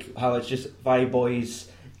is like how it's just 5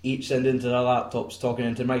 boys each sending into their laptops, talking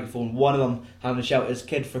into the microphone. One of them having to shout at his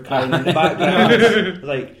kid for crying in the background.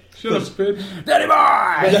 Like, shut up, Spade. Daddy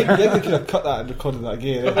boy! Yeah, they could have cut that and recorded that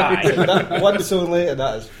again. That one song later,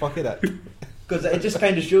 that is fucking it. because it just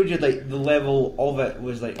kind of showed you like the level of it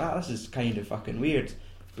was like, this is kind of fucking weird,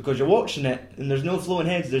 because you're watching it and there's no flowing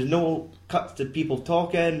heads, there's no cuts to people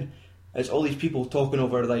talking. It's all these people talking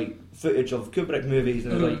over like footage of Kubrick movies,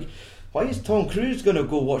 and it's like, why is Tom Cruise going to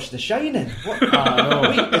go watch The Shining? What?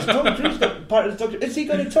 Wait, is Tom Cruise part of the talk? Is he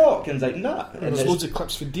going to talk? And it's like, nah. And there's loads of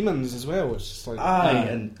clips for demons as well. It's just like,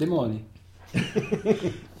 and demoni.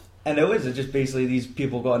 And it was just basically these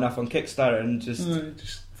people got enough on Kickstarter and just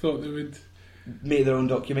thought they would make their own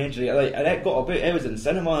documentary. Like, and it got a bit. It was in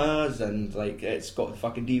cinemas and like it's got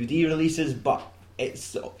fucking DVD releases, but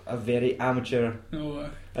it's a very amateur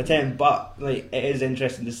attempt. But like, it is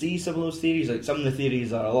interesting to see some of those theories. Like, some of the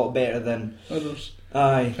theories are a lot better than others.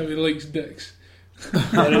 Aye, How he likes dicks.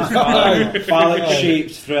 there is phallic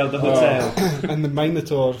shapes throughout the hotel, and the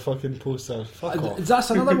Minotaur fucking poster. Fuck off.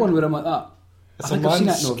 That's another one where I'm like that. It's I a think I've seen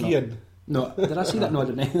man it. skiing. No, did I see that? No, I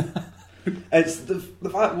didn't. It's the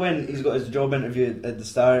fact when he's got his job interview at the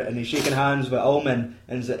start and he's shaking hands with Ullman,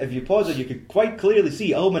 and if you pause it, you could quite clearly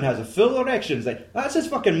see Ullman has a full erection. It's like, that's his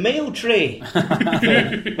fucking mail tray.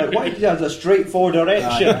 Like, why does he have a straightforward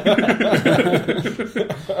erection?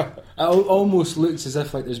 It almost looks as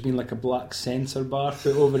if like there's been like a black censor bar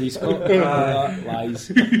put over his cock. Lies.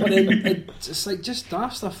 But then it's like just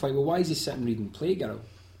daft stuff like, well, why is he sitting reading Playgirl?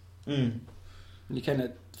 And you kind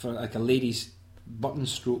of, for like a lady's button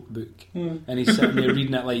stroke book, and he's sitting there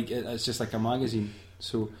reading it like it's just like a magazine.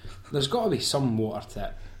 So there's got to be some water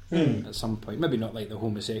to it at some point. Maybe not like the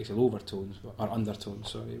homosexual overtones or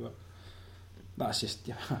undertones, sorry, but that's just.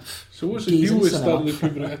 So what's the deal with Stanley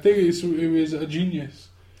Kubrick? I think he was a genius.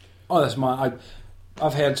 Oh, that's my.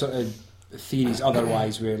 I've heard sort of theories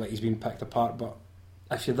otherwise where like he's been picked apart, but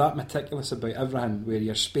if you're that meticulous about everything, where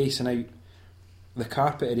you're spacing out the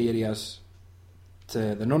carpeted areas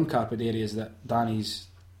to the non-carpeted areas that Danny's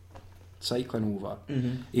cycling over,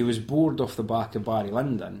 he was bored off the back of Barry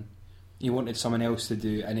Lyndon. He wanted someone else to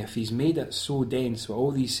do, and if he's made it so dense with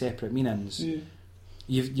all these separate meanings,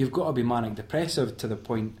 you've got to be manic depressive to the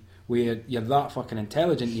point where you're that fucking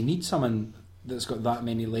intelligent. You need someone that's got that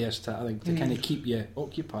many layers to it, I think, to kind of keep you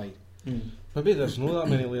occupied. Maybe there's not that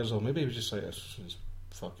many layers, or maybe he was just like, it's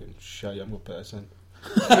fucking shit, I'm going to put this in.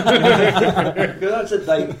 That's it.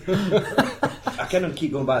 Like, I kind of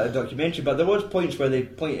keep going back to the documentary, but there was points where they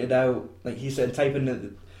pointed out, like he said, typing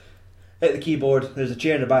at the keyboard, there's a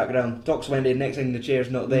chair in the background, talks Wendy, next thing the chair's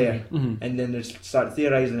not there, and then they start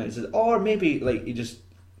theorising it and says, or maybe like he just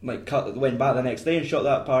like went back the next day and shot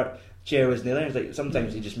that part, chair wasn't there. It's like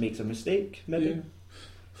sometimes he just makes a mistake, maybe.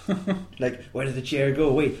 Like, where did the chair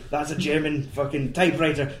go? Wait, that's a German fucking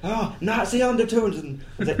typewriter. Nazi undertones and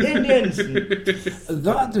the Indians.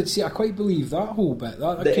 That would see. I quite believe that whole bit.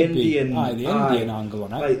 That The could Indian, be the Indian angle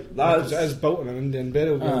on it. Like Because it is built on an Indian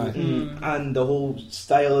burial ground. And the whole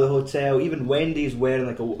style of the hotel. Even Wendy's wearing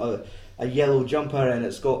like a yellow jumper, and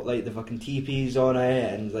it's got like the fucking teepees on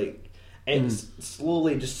it, and like it's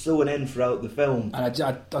slowly just sewn in throughout the film. And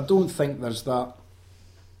I don't think there's that.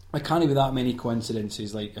 There can't be that many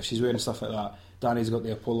coincidences. Like if she's wearing stuff like that, Danny's got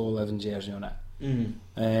the Apollo 11 jersey on it.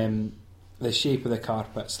 The shape of the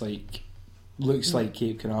carpets looks like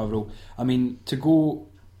Cape Canaveral. I mean, to go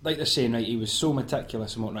like they're saying, right? He was so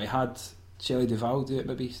meticulous and whatnot. He had Shelley Duvall do it.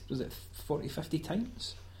 Maybe was it 40, 50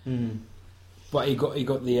 times? But he got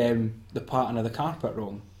the pattern of the carpet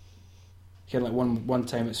wrong. Kind of like one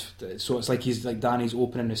time it's like he's like Danny's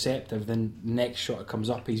open and receptive. Then next shot it comes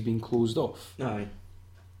up, he's been closed off. Aye.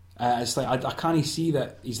 It's like I can't see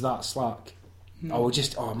that he's that slack. I will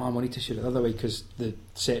just man, we need to shoot it the other way because the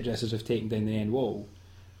set dressers have taken down the end wall.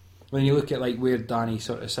 When you look at like where Danny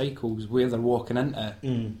sort of cycles, where they're walking into,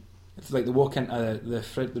 it's like they walk into the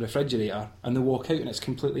refrigerator and they walk out and it's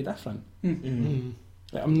completally different.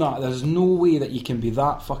 Like, there's no way that you can be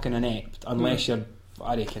that fucking inept unless you're,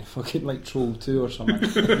 I reckon, fucking like Troll 2 or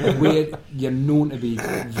something, where you're known to be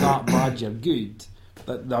that bad you're good.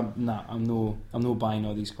 I'm no buying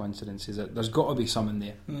all these coincidences. There's got to be something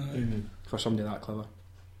there for somebody that clever.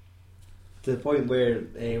 To the point where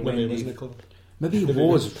Maybe wasn't it clever? Maybe he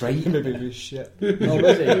was right. Maybe he was shit. Oh,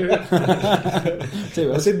 was he?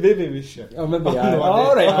 I said maybe he was shit. Oh, maybe I'm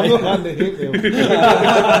not one to hate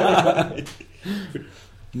them.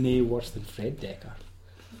 Nay worse than Fred Decker.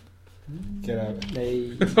 Get out.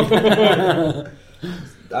 Nay.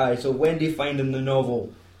 Aye, so Wendy finding the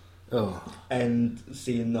novel. And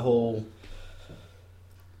seeing the whole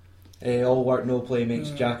all work no play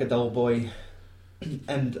makes Jack a dull boy,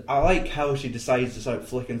 and I like how she decides to start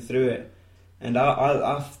flicking through it, and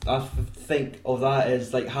I think of that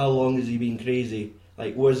as like, how long has he been crazy?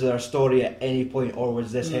 Like, was there a story at any point, or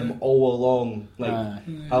was this him all along?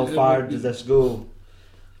 Like, how far does this go?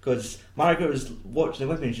 because Margaret was watching it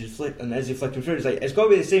with me and she's flipping, and as he flipping through, it's like, it's got to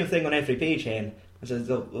be the same thing on every page, Hen. I said,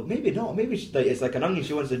 well, maybe not. Maybe she, like, it's like an onion.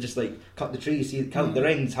 She wants to just like cut the tree, see, count the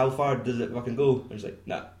rings. How far does it fucking go? And it's like,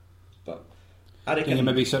 nah. But I reckon, And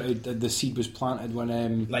maybe sort of the seed was planted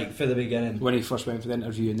when like for the beginning, when he first went for the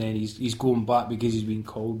interview, and then he's going back because he's been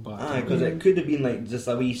called back. because it could have been like just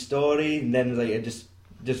a wee story, and then like it just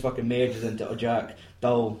fucking merges into Jack,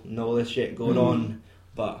 Bill, and all this shit going on.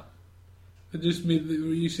 But It just made what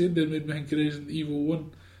you said there made me think of Resident Evil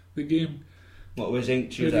 1, the game. what was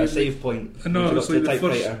she was at a save point. I know, she it's got like to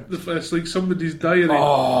the typewriter. first, it's like somebody's diary,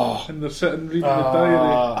 Oh, and they're sitting reading the diary,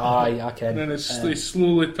 aye, I can. and then it's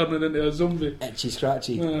slowly turning into a zombie. Itchy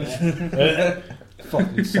scratchy. We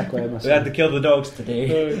Fucking sick of had myself. to kill the dogs today.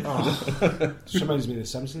 This reminds me of The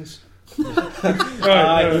Simpsons.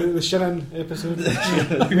 Aye. The Shannon episode.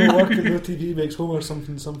 No work and no TV makes Homer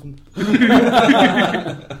something.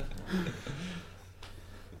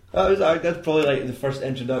 That's probably like the first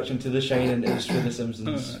introduction to The Shining is through The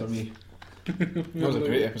Simpsons for me. That was a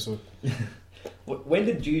great episode. When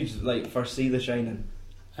did you like first see The Shining?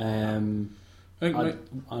 I think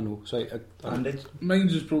I know. Sorry, Andy?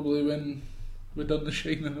 mine's was probably when we done The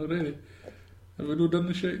Shining already. Have we not done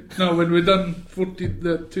The Shining? No, when we done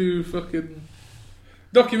the 2 fucking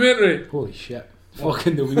documentary. holy shit!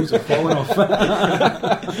 Fucking the wheels are falling off.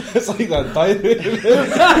 It's like that diary.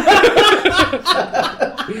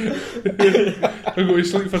 I go to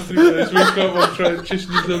sleep for 3 minutes, wake up, I'm trying to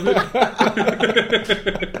sneeze a bit.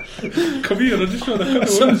 Come here, I just want to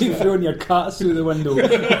Somebody throwing your cats through the window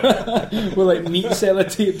with like meat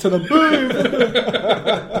sellotape to them.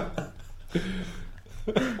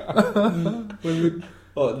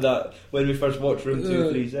 When we first watched Room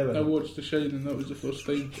 237. I watched The Shining, that was the first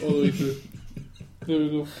time, all the way through. There we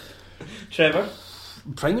go. Trevor?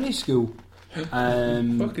 Primary school. Fucking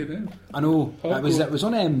hell. I know. It was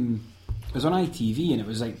Hardcore. on ITV, and it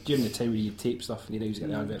was like during the time where you tape stuff and you'd always get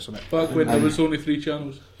the adverts on it. Back when there was only 3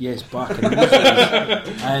 channels. Yes, back in those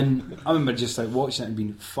days. And I remember just like watching it and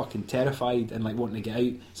being fucking terrified and like wanting to get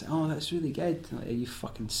out. It's like, oh, that's really good. Like, are you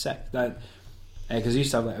fucking sick? That because I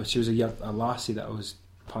used to have like, she was a lassie that I was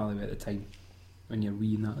pally with at the time. When you're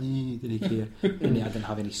wee and that, didn't care. And I didn't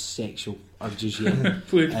have any sexual urges yet.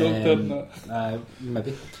 Played doctor and that.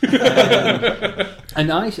 Maybe. And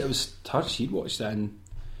it was her, she'd watched it, and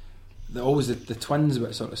always the twins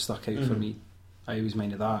bit sort of stuck out for me. I always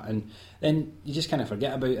minded that, and then you just kind of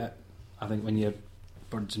forget about it. I think when you're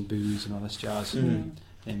birds and booze and all this jazz, and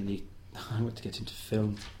then I want to get into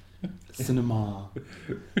film, cinema.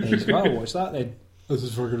 And you say, well, I'll watch that then. This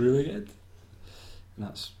is fucking really good. And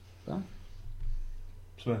that's well.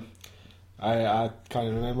 Smith. I can't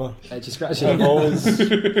even remember. Itchy scratchy. I've always been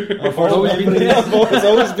there. I've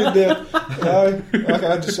always been there. I can't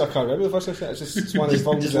remember the first time. It's just one of those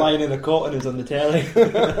films. Just lying in a cot and it's on the telly.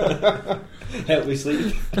 Help me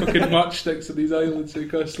sleep. Fucking matchsticks on these islands so you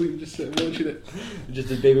can't sleep, just sit watching it.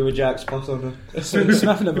 Just a baby with Jack's puffs on her.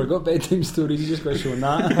 Smith never got bedtime stories, you just got shown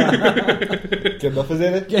that. Good enough, is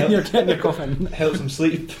it? Getting your coffin. Helps him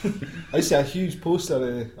sleep. I see a huge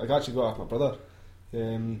poster. I actually got it off my brother.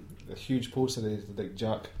 A huge poster of like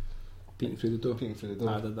Jack Peeking through the door. peeking through the door.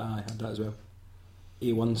 I had that as well.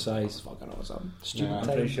 A1 size, fucking awesome. Stupid Yeah, I'm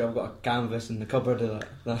time. pretty sure I've got a canvas in the cupboard of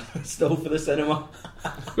that still for the cinema.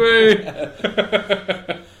 Wait.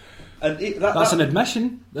 And That's an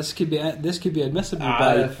admission. This could be admissible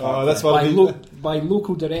that's what I mean. by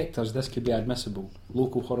local directors. This could be admissible.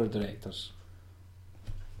 Local horror directors.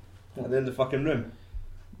 And then the fucking room.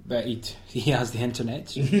 But he has the internet.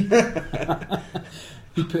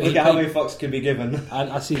 He put Look at how many fucks can be given.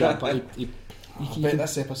 I see that, but he I bet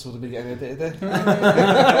this episode will be getting edited. I'm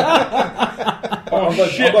going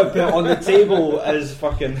to put it on the table as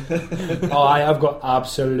fucking. oh, I have got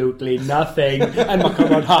absolutely nothing in my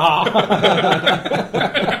cupboard.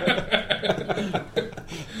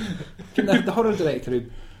 the horror director who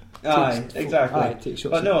Aye, exactly. takes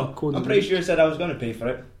shots But no, at Conan I'm pretty Doyle. sure it said I was going to pay for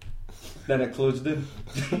it. Then it closed in.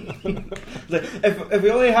 Like, if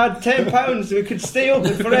we only had £10, we could stay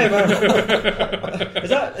open forever. Is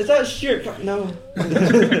that Stuart? No.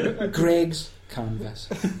 Greg's canvas.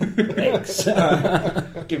 Thanks.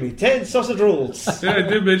 Give me 10 sausage rolls. Yeah, I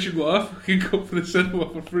did mention what I fucking got for the cinema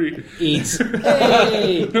for free. AIDS.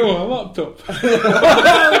 Hey! No, a laptop.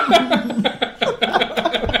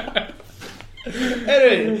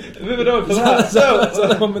 Anyway, moving on from that. That's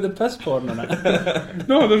the one with the piss porn on it.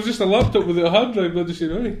 No, there's just a laptop with a hard drive. I just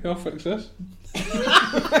said, hey, I'll fix this.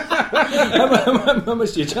 How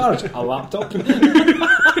much do you charge? A laptop? He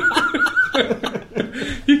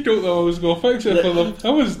thought that I was going to fix it for them. I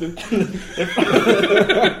wasn't.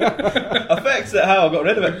 fixed it. How I got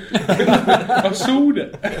rid of it. I sold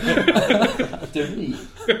it.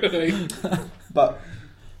 But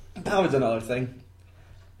that was another thing.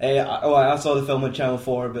 I saw the film on Channel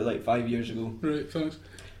 4 about like 5 years ago. Right, thanks.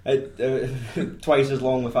 Twice as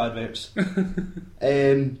long with adverts.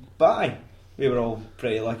 But aye, we were all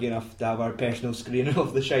pretty lucky enough to have our personal screening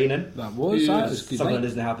of The Shining. That was Yeah. that was good. Something that Right?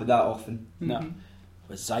 doesn't happen that often. No,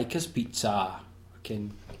 with Zyka's Pizza, I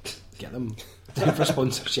can get them for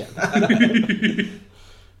sponsorship.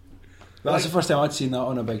 That's the first time I'd seen that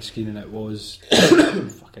on a big screen, and it was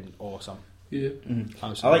fucking awesome. Yeah.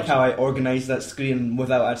 I like how I organised that screen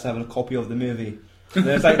without actually having a copy of the movie. And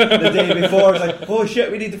it's like the day before, it's like, oh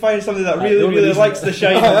shit, we need to find somebody that really, really reason- likes The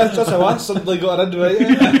Shining. That's how I suddenly got into it.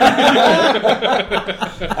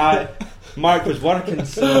 Mark was working,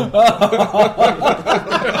 so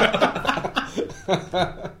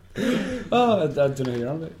Oh, I don't know who you're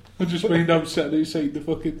on about. I just mind I'm sitting outside the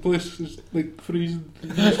fucking place, it's like freezing.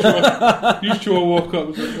 Used to walk up, I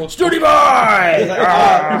was like, well, Study boy!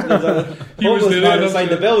 there's a he was homeless there, man and I outside the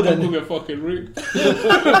said, building. I'm going to get fucking raped.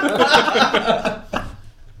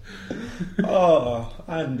 Oh,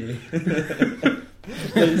 Andy.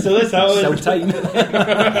 So this how Still time.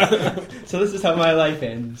 so this is how my life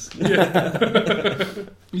ends.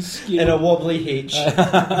 He's scary. In a wobbly H.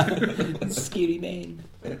 Scary man.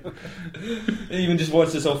 He even just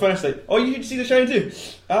wants us all finished. Like, oh, you see The Shining too?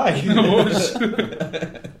 Aye.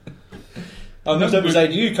 I'm not up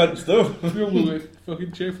beside you, cunts, though. You're like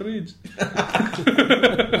fucking Jeff Reeds.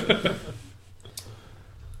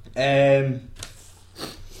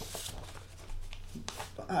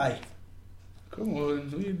 Aye. Come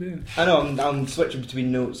on, what are you doing? I know I'm switching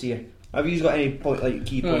between notes here. Have you got any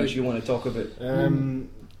key points Aye. you want to talk about?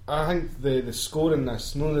 I think the score in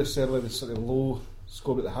this, not necessarily the sort of low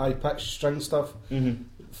score, but the high pitched string stuff, Mm-hmm.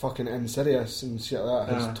 fucking Insidious and shit like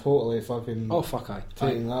that, Ah. has totally fucking Oh fuck I.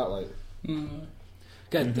 taking that like.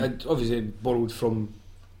 Again, I'd obviously borrowed from,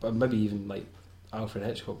 maybe even like Alfred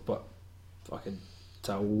Hitchcock, but fucking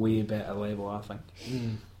to a way better level, I think.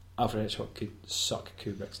 Alfred Hitchcock could suck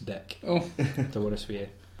Kubrick's dick. Oh. To be honest with you,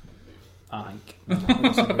 I think.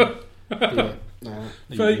 Yeah, Nah,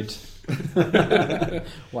 you Fight. would.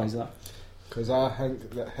 Why is that? because I think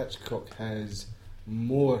that Hitchcock has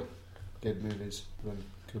more good movies than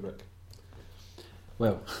Kubrick.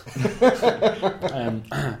 Well,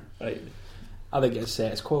 Right. I think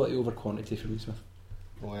it's quality over quantity for Lee Smith.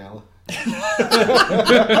 Well,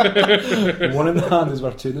 One in the hand is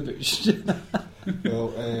worth two in the bush.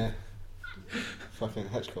 well, fucking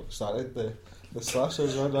Hitchcock started the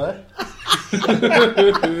slashers, right?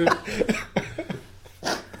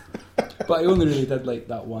 But he only really did like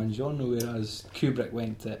that one genre, whereas Kubrick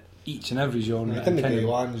went to each and every genre He and didn't kind do of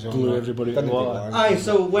one genre. blew everybody out Didn't the do water. one. Aye,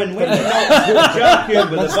 so when you knocked Jack here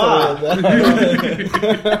with a bat,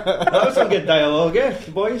 that was some good dialogue, eh,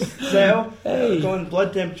 boys? Settle. Hey. Go on,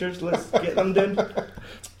 blood temperatures, let's get them down.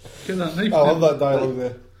 Get that knife. I love that dialogue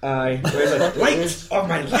there. Aye. Where's like, light of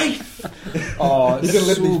my life! Oh, You it's didn't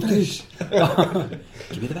let so me good. finish.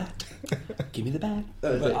 Give me the bat. Give me the bat.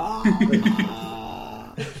 That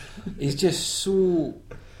was it. He's just so.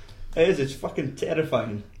 It is, it's fucking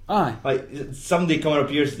terrifying. Aye. Like, somebody coming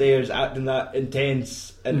up your stairs acting that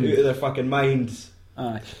intense and out of their fucking minds.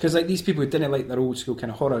 Because like these people who didn't like their old school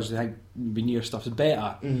kind of horrors, they think maybe newer stuff's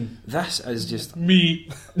better. This is just Me.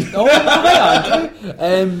 oh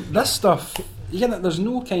man, this stuff. You get that? There's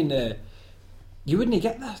no kind of. You wouldn't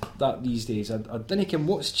get that these days. I don't know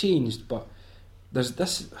what's changed, but there's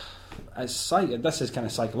this. This is kind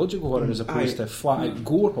of psychological horror as opposed to flat out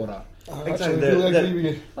gore horror. I Exactly. actually really agree with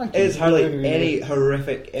you. Thank There's you. hardly agree with any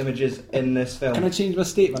horrific images in this film. Can I change my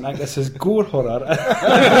statement? I think this is gore horror.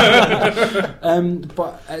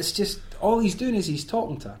 But it's just all he's doing is he's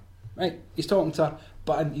talking to her, right? He's talking to her,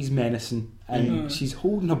 but he's menacing, and she's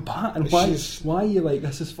holding a bat. And why are you like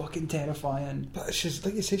this? Is fucking terrifying. But she's,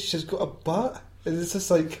 like you say, she's got a bat. And it's just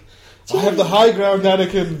like, I have the high ground,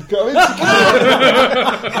 Anakin. Got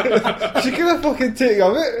it? She could have fucking taken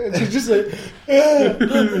of it. And she's just like,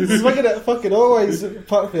 swinging it fucking always,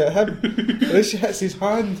 apart from at him. And then she hits his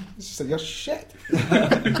hand. It's just like, you're shit.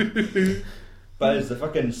 But it's the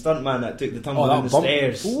fucking stuntman that took the tumble that down the bump.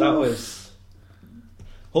 stairs. Ooh. That was.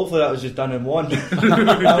 Hopefully that was just done in one.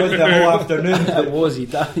 That was the whole afternoon. It was he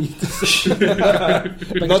died.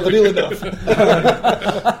 Not real enough.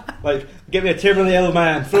 Like, give me a terribly ill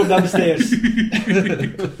man, throw him down the stairs.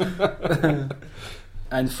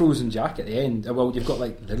 And Frozen Jack at the end. Well, you've got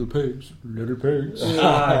like little pigs,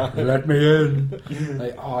 Aye. let me in.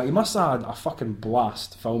 Like, oh, he must have had a fucking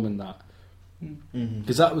blast filming that.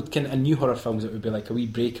 Because that would kind of, in new horror films, it would be like a wee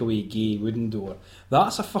breakaway gay wooden door.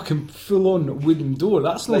 That's a fucking full-on wooden door.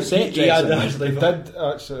 That's no Like, set he had dressing. that. They did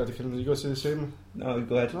actually. Can you go say the same? No,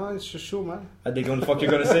 go ahead. No, it's just show, man. I think what the fuck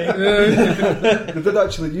you're going to say. They did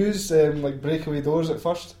actually use like breakaway doors at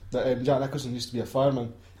first. That Jack Nicholson used to be a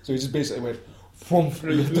fireman, so he just basically went.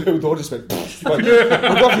 The whole door just went. We'll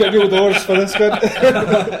go for your real doors for this one.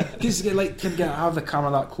 Because like, can you have the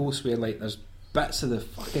camera that close where like there's bits of the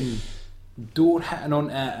fucking door hitting onto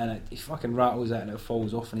it, and he fucking rattles it and it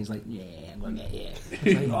falls off, and he's like, yeah, I'm gonna get you. It's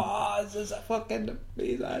like, oh, this is a fucking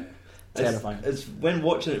amazing. Terrifying. It's when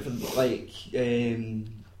watching it for like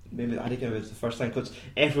maybe I think it was the first time, because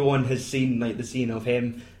everyone has seen like the scene of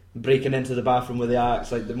him breaking into the bathroom with the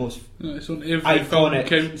axe, like the most It's on every film iconic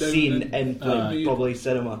countdown scene and- in like, probably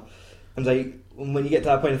cinema. And like when you get to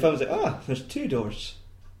that point in the film, it's like, there's 2 doors.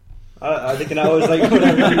 I think I was like,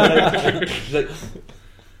 it's like,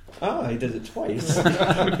 he did it twice.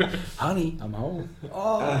 Honey, I'm home.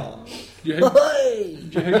 Do you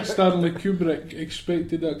think Stanley Kubrick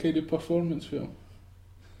expected that kind of performance film?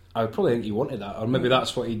 I would probably think he wanted that, or maybe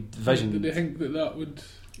that's what he Did visioned. they think that would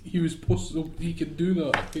he was possible he could do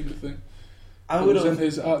that kind of thing? I It would was in have.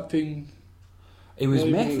 his acting. He was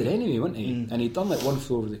Well, method anyway, wasn't he? Mm. And he'd done like One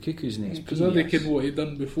Flew Over the Cuckoo's Nest. Because I reckon what he'd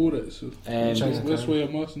done before it, so that's why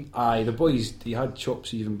I'm asking. Aye, the boys, he had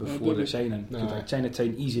chops even before did The he? Shining. No. Like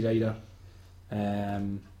Chinatown, Easy Rider,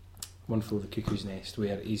 One Flew Over the Cuckoo's Nest,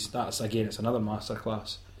 where that's again, it's another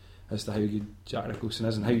masterclass as to how good Jack Nicholson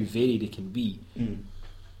is and how varied he can be,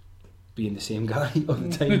 being the same guy all the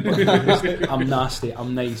time. I'm nasty,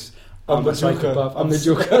 I'm nice, I'm the a psychopath, I'm the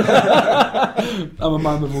Joker. I'm a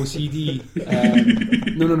man with OCD.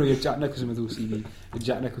 No, you're Jack Nicholson with OCD. You're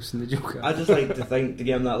Jack Nicholson the Joker. I just like to think, to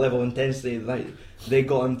give him that level of intensity, like they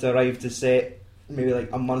got him to arrive to set maybe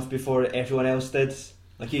like a month before everyone else did.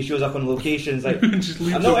 Like he shows up on locations like, Just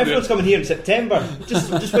leaves I know it everyone's coming here in September.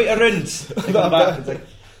 Just wait around. They come back. It's like,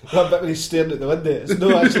 That bit when he's staring at the window, it's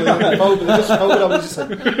no actually in the film, but they're just filming him, he's just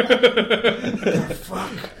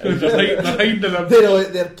like, there. Behind him. they're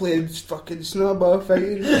out there playing fucking snowball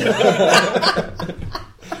fighting.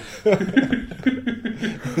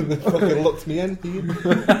 They fucking looked me in here.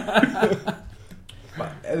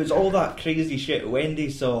 but it was all that crazy shit Wendy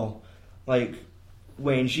saw, like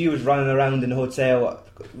when she was running around in the hotel.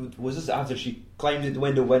 Was this after she climbed out the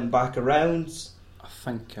window, went back around? I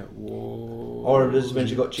think it was. Or this is when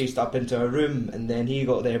she got chased up into her room and then he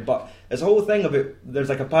got there. But this whole thing about there's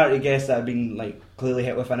like a party guest that had been like clearly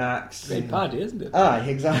hit with an axe. Red Paddy, isn't it? Aye,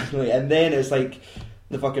 exactly. And then it's like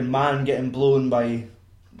the fucking man getting blown by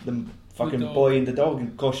the fucking The dog. boy in the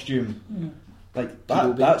dog costume. Like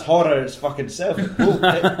Pedo that's horror its fucking self.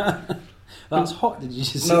 That's hot, did you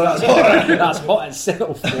just say? No, that's horror. That's hot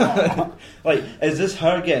itself. Like, is this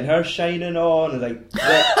her getting her shining on? And like,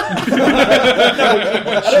 I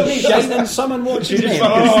don't think Shining someone watching She just him.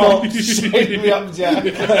 fucking stops. Shine me up, Jack.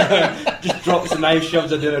 Just drops the knife,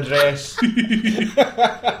 shoves it in her dress.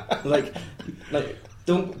 like,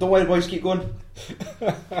 don't worry, boys, keep going.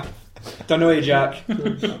 Don't know you, Jack.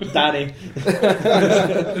 Danny.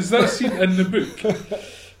 Is that scene in the book?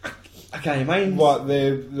 I can't mind. What,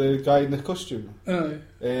 the guy in the costume? Aye.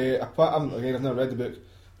 Again, I've never read the book,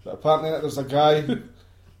 but apparently there's a guy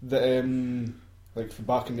that, like for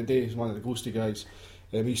back in the day, he's one of the ghosty guys.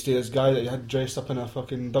 He used to be this guy that he had dressed up in a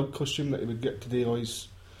fucking dog costume that he would get to do all his,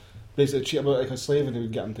 basically treat about like a slave, and he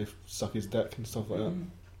would get him to suck his dick and stuff like that.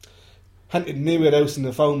 Hinted nowhere else in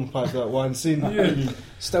the film apart from that one scene. Yeah.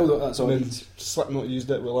 Still, though, that's all And it then needs. Slipknot used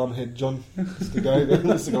it with Lambhead John. It's the guy that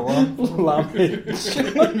looks like a lamb. Lambhead.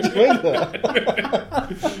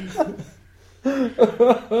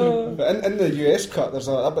 But in the US cut, there's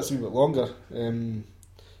that bit's a wee bit longer, and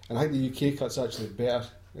I think the UK cut's actually better.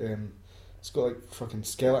 It's got like fucking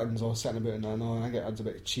skeletons all sitting about in there, and I think it adds a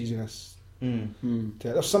bit of cheesiness to it.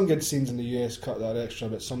 There's some good scenes in the US cut that are extra,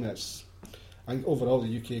 but some that's, I think overall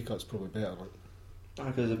the UK cut's probably better.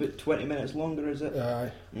 Because it's about 20 minutes longer, is it?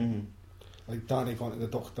 Like, like Danny going to the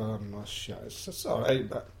doctor and that shit. It's alright,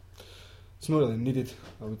 but it's not really needed,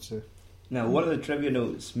 I would say. Now, one of the trivia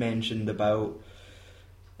notes mentioned about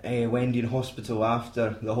Wendy in hospital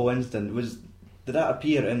after the whole incident did that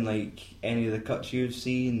appear in like any of the cuts you've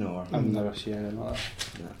seen, or? I've never seen anything like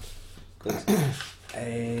that. No. 'Cause,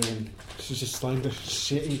 She's just lying there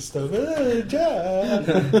shaking stuff. Jack!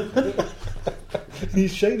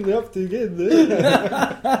 He's shining me up too good.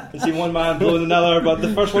 You see one man blowing another, but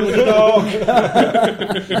the first one was a dog.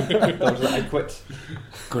 Dog's like, I quit.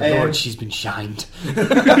 Good Lord, she's been shined. We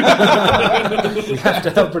have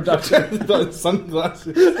to help production. Got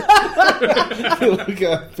sunglasses. Look at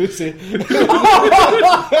her pussy.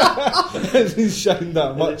 He's shining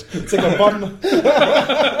that much. It's like a bun.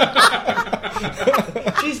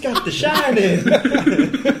 She's got the shining.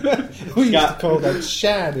 We used to call that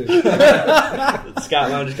shining.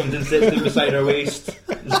 Scatman just comes in, sits down beside her waist.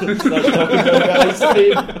 Starts talking about ice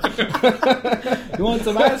cream. You want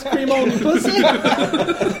some ice cream on your pussy?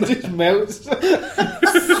 Just melts.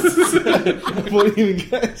 Won't even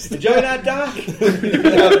guess. Enjoy that, Doc?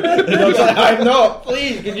 The dog's like, I'm not.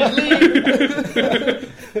 Please, can you leave?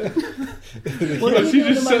 What are you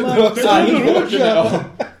doing to my mum? He's watching it all.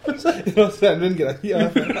 You know, sitting and get a heat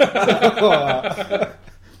off it.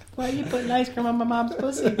 Why are you putting ice cream on my mom's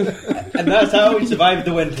pussy? And that's how we survived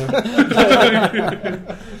the winter.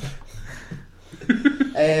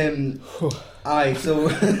 So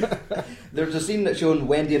there's a scene that's shown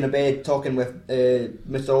Wendy in a bed talking with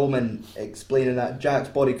Mr. Ullman, explaining that Jack's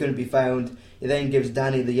body couldn't be found. He then gives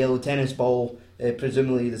Danny the yellow tennis ball,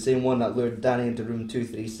 presumably the same one that lured Danny into room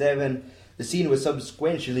 237. The scene was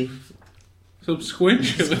subsequently. It's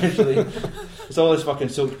all this fucking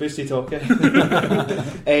soaked pussy talking.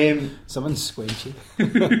 Someone's squinchy.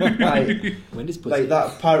 Wendy's pussy. Like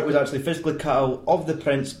that part was actually physically cut out of the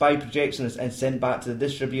prints by projectionists and sent back to the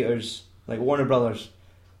distributors, like Warner Brothers.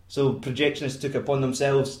 So projectionists took it upon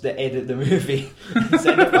themselves to edit the movie and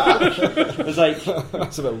send it back. It was like,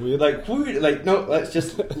 that's a bit weird. Like no, let's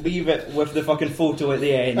just leave it with the fucking photo at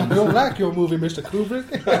the end. I don't like your movie, Mr.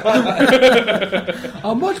 Kubrick.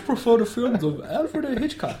 I much prefer the films of Alfred A.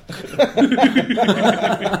 Hitchcock.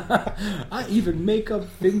 I even make up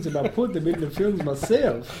things and I put them in the films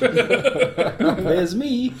myself. There's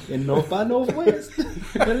me in North by Northwest.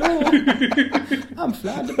 Hello, I'm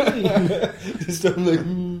flying the plane. Just I'm like,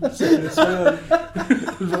 saying this well.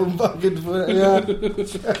 I'm fucking for it, yeah.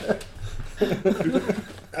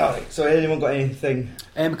 Alright, so anyone got anything?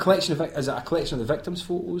 Collection of is it a collection of the victims'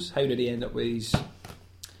 photos? How did he end up with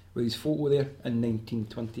his photo there in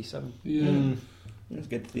 1927? Yeah. That's a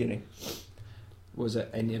good theory. Was it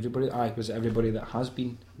everybody? Was it everybody that has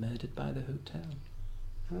been murdered by the hotel?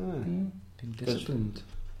 Been disciplined.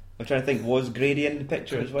 I'm trying to think, was Grady in the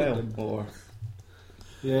picture as well? Or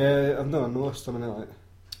Yeah, I've not noticed him in it. Like.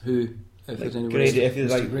 Who? If like there's anybody Grady, if you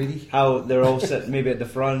like Grady? how they're all sitting maybe at the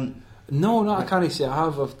front. No, I can't say I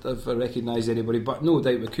have if I recognise anybody, but no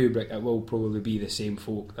doubt with Kubrick it will probably be the same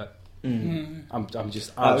folk that I'm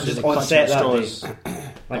just That was just absolutely on set that straws. day.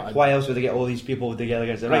 Like, why else would they get all these people together?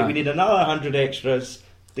 And say, right, we need another 100 extras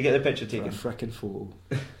to get the picture For a taken. frickin' photo.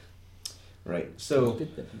 Right, so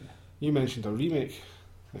You mentioned a remake.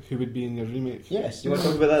 Like who would be in your remake? yes, you want to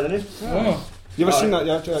talk about that then? Oh. You ever seen that?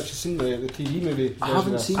 You actually seen the TV movie? I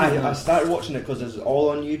haven't seen I it. started watching it because it's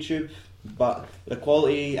all on YouTube, but the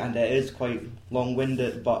quality and it is quite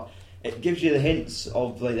long-winded, but it gives you the hints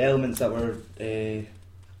of like the elements that were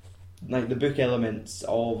like the book elements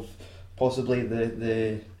of possibly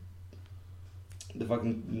the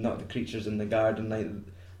fucking not the creatures in the garden, like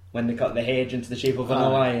when they cut the hedge into the shape of a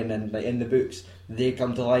lion, and like in the books they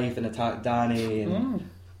come to life and attack Danny,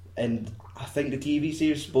 and I think the TV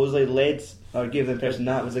series supposedly led or gave the impression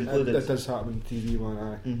that was included. That does happen in TV one.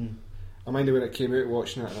 Mm-hmm. I remember when it came out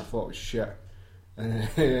watching it and I thought it was shit. And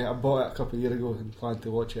I bought it a couple of years ago and planned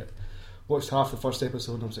to watch it. Watched half the first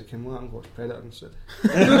episode and I was like, I'm going to watch Predator instead.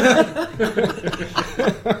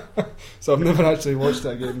 So I've never actually watched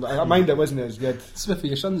it again, but I mind it wasn't as good. Smithy,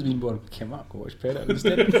 your son's been born. Came up, go watch Predator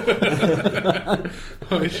instead.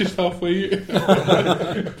 Oh, it's just halfway out.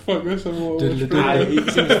 Fuck this, I'm all He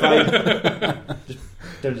seems fine. Just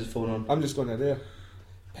turns his phone on. I'm just going to there.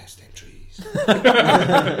 Best entries.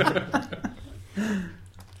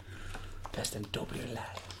 Best in W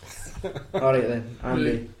life. Alright then,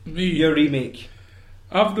 Andy. Me. Your remake.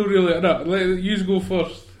 I've not really. No, let you go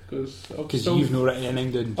first. Because you've not written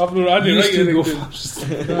anything down. I've not. I didn't You write still anything go down. first.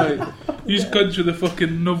 Right. You cunts with the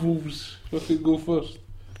fucking novels. Fucking go first.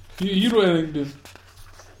 You wrote anything down?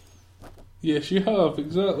 Yes, you have,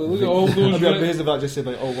 exactly. Look at all I'd those. be amazed if that just said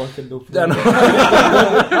like, all work and no play.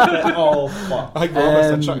 Oh fuck. I think Rob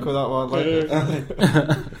missed a trick with that one.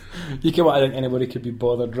 Like. You came out, I think anybody could be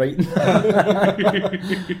bothered writing.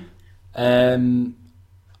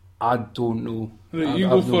 I don't know. Right, you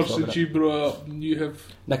I've go no first thought since about you brought up and you have.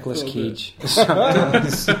 Nicolas thought Cage.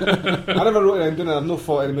 I never wrote anything down. I've no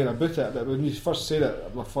thought anymore about it. But when you first said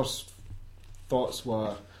it, my first thoughts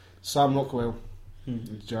were Sam Rockwell,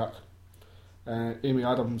 Jack, Amy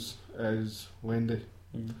Adams is Wendy.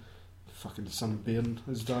 Fucking Sam Bairn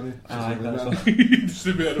is Danny. Aye, that's all. Just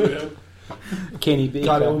a bit of it. Kenny Baker.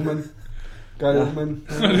 Gary Oldman. And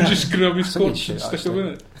just grab his Singing corpse and shit, stick him in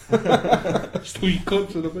it. Just a wee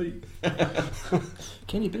corpse on a bike.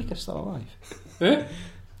 Kenny Baker's still alive. Eh?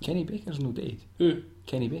 Kenny Baker's no dead. Who?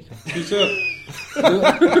 Kenny Baker. Who's that?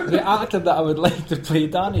 The actor that I would like to play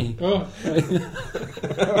Danny. Oh,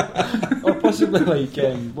 Or possibly like,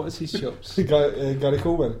 what's his chops? Gary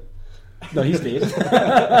Coleman. No, he's dead.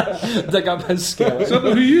 Dig up his is skeleton.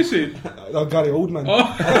 that who you said? No, Gary Oldman.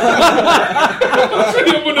 Oh.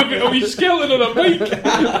 I'm on a wee skeleton on a bike.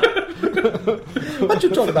 What you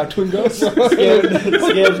talking about, twin girls? Scared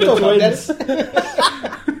the twins.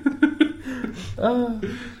 I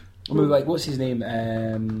mean, like, what's his name?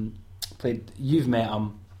 Played. You've met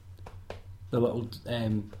him. The little.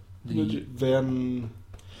 Vern.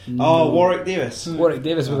 Oh, Warwick Davis. Warwick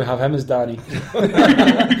Davis. We have him as Danny.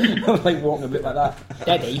 I'm like walking a bit like that.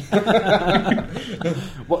 Daddy.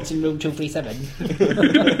 What's in room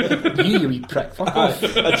 237? You wee prick. Fuck off.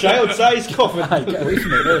 A child-sized coffin. Aye, get away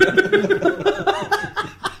from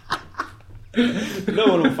it. No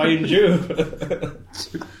one will find you.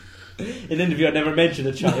 In the interview, I never mentioned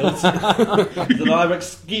a child. It's an elaborate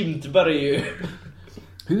scheme to bury you.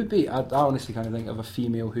 Who would be? I honestly can't think of a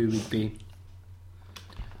female who would be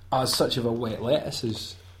as such of a wet lettuce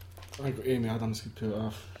as. I think Amy Adams could pull it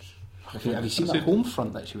off. Have you seen that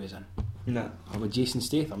Homefront that she was in? No. Or with Jason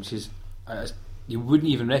Statham? You wouldn't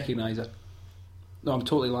even recognise her. No, I'm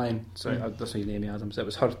totally lying. Sorry, that's not Amy Adams. It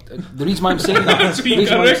was her. The reason why I'm saying that. So you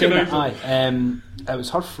can't recognise it was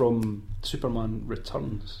her from Superman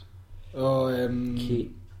Returns. Oh,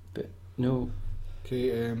 Kate, but no.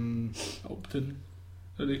 Kate, Upton.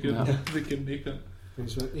 They No. can make it.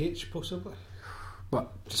 is it H possibly?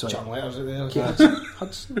 What? Sorry. Chuck letters out there. Kate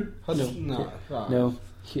Hudson? Hudson? No. No. No.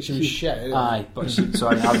 She was shit. Isn't Aye, but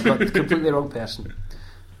sorry, I've got the completely wrong person.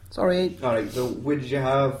 Sorry. Alright, so what did you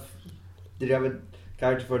have? Did you have a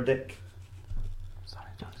character for Dick? Sorry,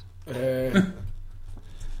 Johnson.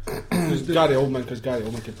 Gary Oldman, because Gary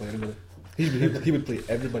Oldman could play anybody. He would play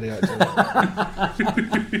everybody actually.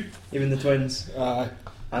 Even the twins?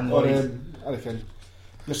 And Or Lloyd? I reckon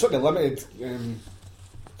you're sort of limited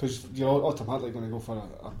because you're automatically going to go for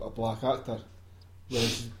a black actor,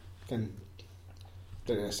 whereas you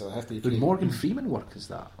don't necessarily have to. Would Morgan Freeman work as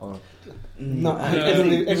that? Or No, Yeah,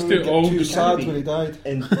 everybody he's got too old, too he sad can't when he died.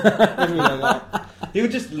 And Everybody like that. he would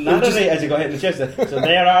just narrate as he got hit in the chest. So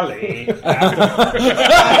there I lay.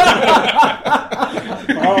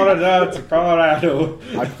 Colorado to Colorado.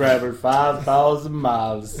 I travelled 5,000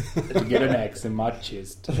 miles to get an X in my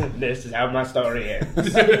chest. This is how my story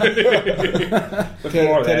ends. Terry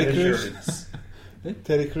Crews.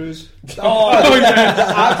 Terry Crews. Oh,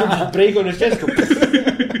 after just break on his chest.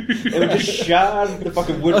 It would just shatter the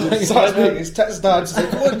fucking wood. His tits dad. Just like,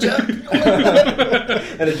 oh Jack.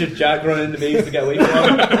 And it's just Jack running in the maze to get away from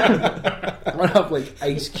him. I have like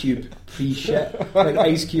Ice Cube pre-shit, like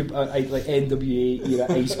Ice Cube, like NWA era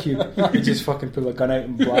Ice Cube. You just fucking pull a gun out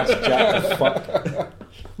and blast Jack the fuck,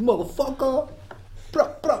 motherfucker.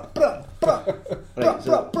 Bruh, bruh, bruh, bruh, bruh, Right,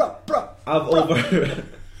 so bruh, bruh, bruh. I've over.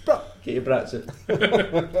 Get your brats out.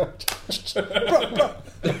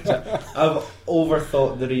 I've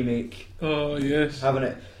overthought the remake. Oh, yes. Having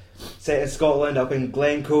it set in Scotland, up in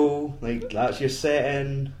Glencoe, like that's your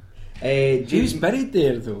setting. Who's James buried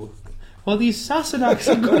there though? Well, these Sassenachs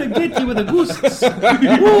are going to get you with the ghosts.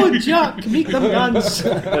 Oh, Jack, make them dance.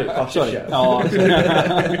 Right, Sorry. shut up. Oh. Like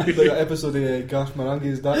that episode of Garth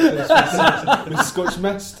Marenghi's Dark with Scotch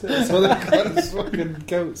Mist. It's one of the fucking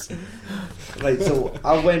counts. Right, so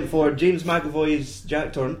I went for James McAvoy's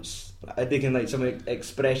Jack Torrance. I taken like some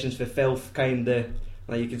expressions for filth, kind of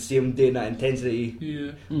like you can see him doing that intensity.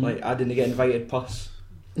 Yeah. Like I didn't get invited, puss.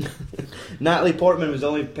 Natalie Portman was the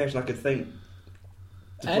only person I could think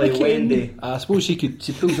to play Anakin. Wendy. I suppose she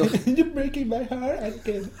pulls off. You're breaking my heart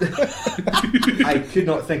again. I could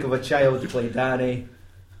not think of a child to play Danny.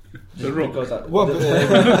 The Rock. Because What?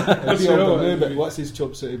 That's But right. but what's his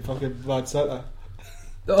chops at fucking Bad Santa?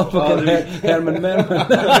 Oh, fucking Herman Merman.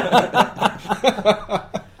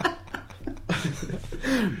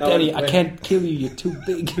 Danny, I can't kill you, you're too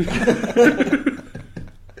big.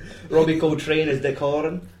 Robbie Coltrane as Dick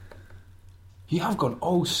Horan. You have gone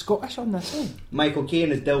all Scottish on this, eh? Michael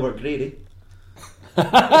Caine as Dilbert Grady.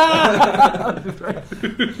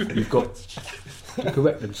 You've got to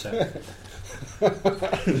correct them, sir.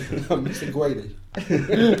 Mr. Guidey.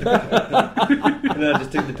 And then I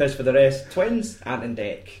just took the piss for the rest. Twins, Ant and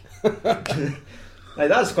Dec. Like,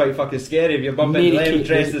 that's quite fucking scary if you bump into them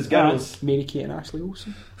dressed as girls. Mary Kate and Ashley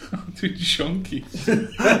Olsen. Two junkies.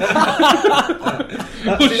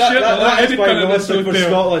 That is quite realistic for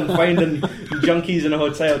Scotland, finding junkies in a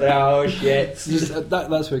hotel. Oh shit!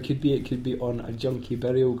 That's what it could be. It could be on a junkie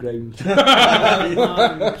burial ground. That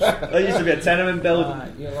used to be a tenement building.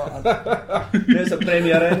 Now it's a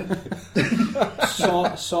Premier Inn.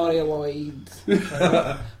 Sorry, Lloyd.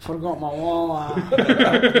 Forgot my wallet.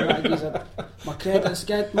 My credit's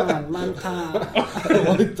good, man. Man,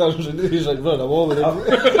 Lloyd turns and he's like running a wall with him.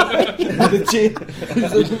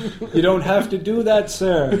 You don't have to do that,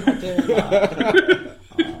 sir.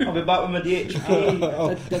 I'll be back with my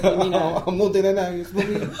DHP. I'm not doing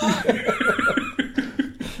anything.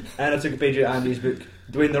 And I took a page out of Andy's book.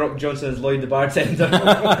 Dwayne The Rock Johnson as Lloyd the bartender.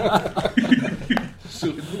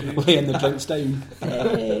 Laying the drinks down.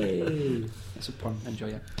 Hey. That's a pun. Enjoy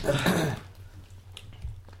it.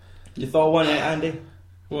 You thought one, Andy?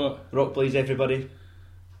 What? Rock plays everybody.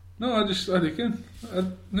 No, I reckon.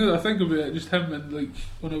 Now that I think about it, just him and like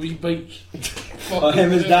on a wee bike.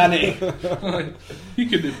 Him as Danny. He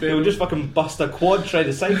could do better. He'll just fucking bust a quad, try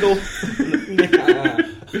to cycle.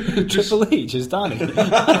 Triple H is Danny.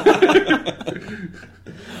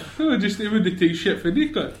 No, just they wouldn't take shit for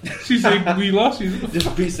Nika. She's like wee lassies.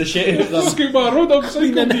 Just beats the shit out of Just them. get my road up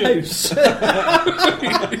Clean cycle in here. house.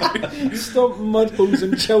 Stop mud holes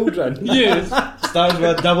and children. Yes. Starts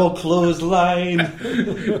with a double clothesline.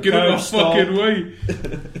 Get out of fucking way.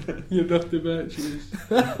 You dirty bitches.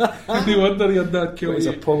 No wonder your dad killed It's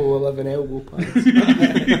a you. Apollo 11 elbow pads.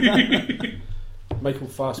 Michael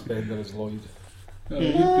Fassbender is Lloyd. Oh,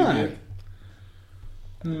 you'd be there.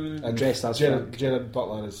 And Dressed as Gerard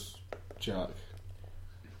Butler is Jack.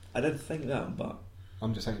 I did think that, but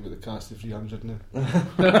I'm just thinking about the cast of 300 now. I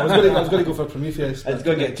was going to go for Prometheus. it's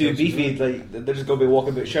going to get too beefy. Like, they're just going to be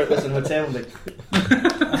walking about shirtless in a hotel. Like,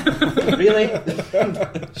 really?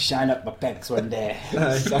 Shine up my pecs one day.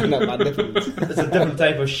 Sign up my nipples. It's a different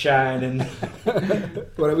type of shining.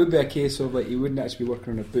 Well, it would be a case of like he wouldn't actually be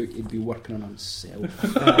working on a book; he'd be working on himself.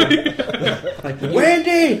 Like,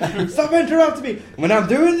 Wendy, stop interrupting me when I'm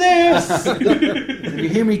doing this. You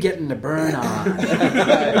hear me getting the burn on?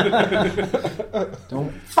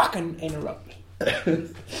 Don't fucking interrupt me.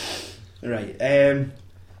 Right.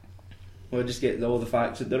 We'll just get all the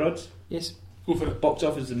facts at the rods. Yes. Go for it. Box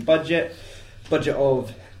office and budget. Budget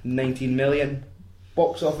of 19 million.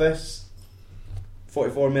 Box office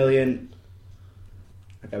 44 million.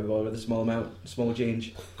 I can't be bothered with a small amount, small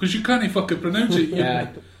change. Because you can't fucking pronounce it.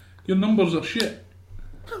 Yeah. Your numbers are shit.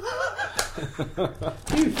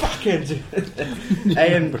 You fucking do.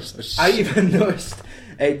 I even noticed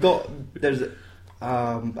there's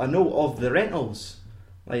a note of the rentals,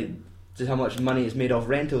 like just how much money is made off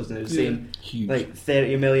rentals, and it was saying Huge. like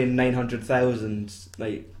 30,900,000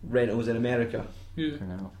 like rentals in America. Yeah. I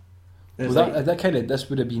know. And Well, it's like, that kind of this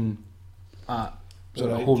would have been at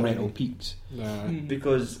sort of Right, home Johnny. rental peaks. Nah.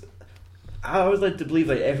 because I always like to believe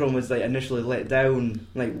like everyone was like initially let down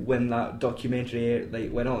like when that documentary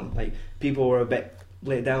like went on. Like people were a bit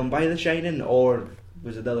let down by The Shining, or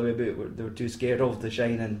was it the other way about? Where they were too scared of The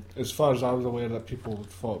Shining. As far as I was aware, that people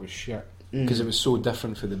thought it was shit. Because it was so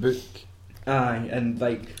different for the book. Aye, and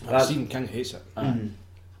like Stephen King hates it. and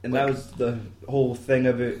that was the whole thing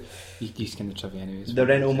about These kind of trivia, anyways. the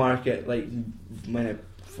rental market. Like when it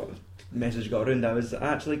message got around, that was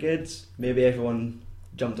actually kids. Maybe everyone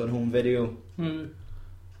jumped on home video.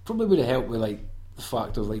 Probably would have helped with like the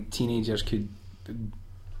fact of like teenagers could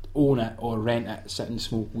own it or rent it, sit and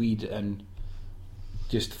smoke weed and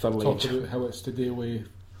just thoroughly Talk about how it's today with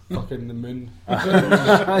fucking the moon.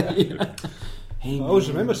 Hey, I always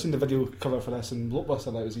remember seeing the video cover for this in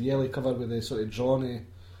Blockbuster. That it was a yellow cover with a sort of drawn,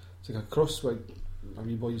 it's like a cross with a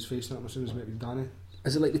wee boy's face in it. I'm assuming it's maybe Danny.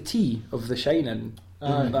 Is it like the T of The Shining?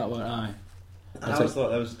 Aye. That one, aye. I always thought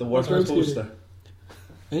that was the worst That sounds poster.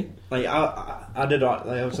 Eh? Like I did art.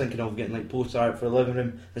 Like I was thinking of getting like poster art for the living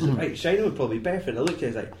room. I said, right, Shining would probably be perfect. I looked at it, I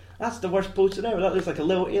was like, that's the worst poster ever. That looks like a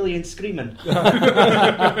little alien screaming.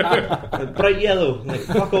 Like, bright yellow. Like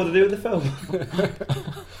fuck all to do with the film.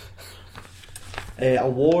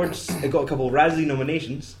 Awards. It got a couple of Razzie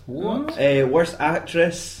nominations. What? Worst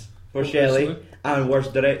actress for Shelley Obviously. and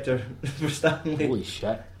worst director for Stanley. Holy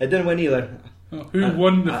shit. It didn't win either. Oh, who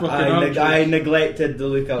won the fucking I actress? neglected to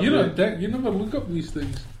look up. You're a dick. You never look up these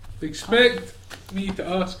things. Expect me to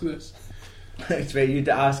ask this. I expect you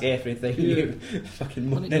to ask everything. Yeah. You fucking You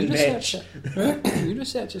moaning research bitch. it. You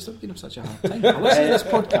research it. Stop giving him such a hard time. I listen to this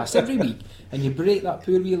podcast every week and you break that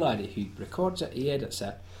poor wee laddie who records it, he edits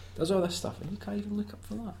it, does all this stuff, and you can't even look up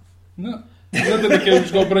for that. No. Nobody the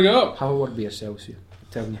kid's got to bring it up. Have a word with yourself, you.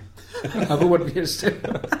 telling you. I've won beers too.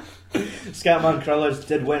 Scatman Crothers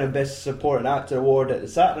did win a Best Supporting Actor award at the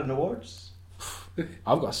Saturn Awards.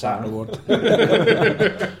 I've got a Saturn award.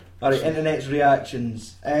 Alright, internet's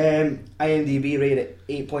reactions. IMDb rated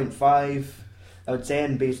 8.5 out of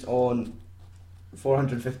 10 based on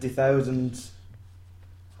 450,000.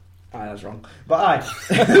 That's wrong. But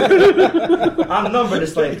I'm number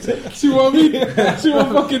dyslexic. See what I mean? See what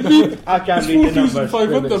I fucking mean? I can't It's read the numbers.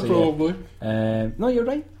 4,500 probably. No, you're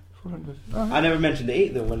right. 400. I never mentioned the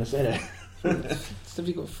 8 though when I said it. So have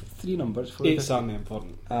you got 3 numbers? 8's aren't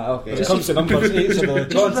important. Okay. When it comes to numbers, 8's are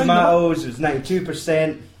the... Rotten Tomatoes was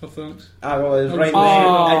 92%. Oh, thanks. I was right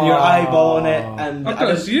Oh. there, and you're eyeballing it, and I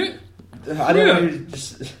can't see it. I don't know.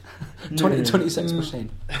 Just 26%.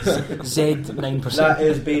 Z 9%. That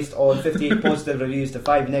is based on 58 positive reviews to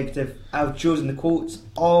 5 negative. I've chosen the quotes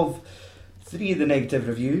of 3 of the negative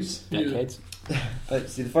reviews. Dickheads.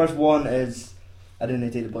 Let's see, the first one is, I didn't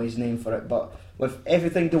take the boy's name for it, but with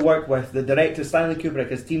everything to work with, the director Stanley Kubrick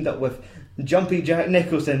has teamed up with Jumpy Jack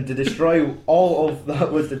Nicholson to destroy all of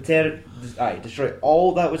that was destroy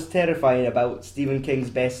all that was terrifying about Stephen King's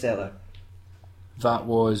bestseller. That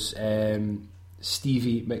was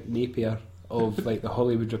Stevie McNapier of like the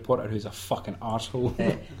Hollywood Reporter, who's a fucking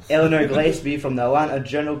arsehole. Eleanor Gillespie from the Atlanta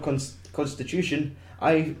Journal-Constitution.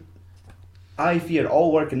 I fear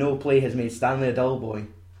all work and no play has made Stanley a dull boy.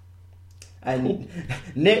 And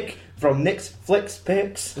Nick from Nick's Flicks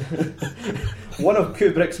Picks, one of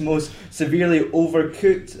Kubrick's most severely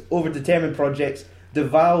overdetermined projects,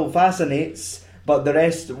 Duval fascinates, but the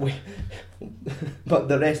rest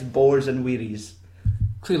bores and wearies.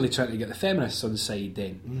 Clearly trying to get the feminists on side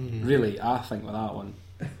then. Really, I think with that one.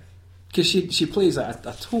 Because she plays like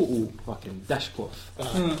a total fucking dishcloth.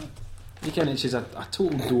 You can, she's a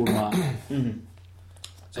total doormat.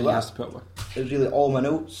 So And he has to put one. It was really all my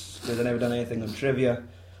notes, because I've never done anything on trivia.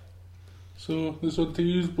 So, this one to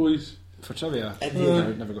use, boys. For trivia, I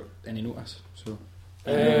I've never got any notice. So,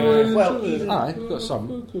 Well, aye, I've got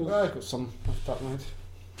some. I've got some off the top of my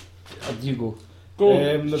head. You go. Go.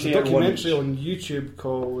 There's a Share documentary one. on YouTube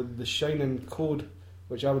called The Shining Code,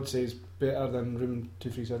 which I would say is better than Room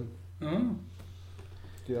 237. Oh.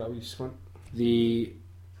 Give that a wee squint. The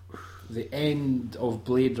end of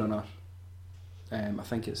Blade Runner, I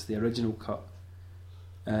think it's the original cut,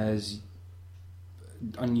 is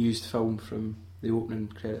unused film from the opening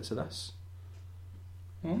credits of this.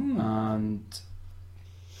 And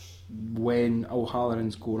when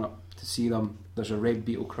O'Halloran's going up to see them, there's a red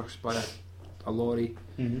beetle crushed by a lorry,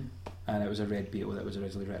 and it was a red beetle that was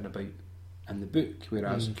originally written about in the book,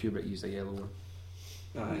 whereas Kubrick used a yellow one.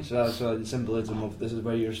 Aye, so that's the symbolism of this is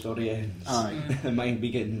where your story ends. Aye. And mine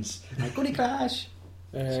begins. I'm going to crash.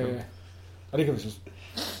 I think it was just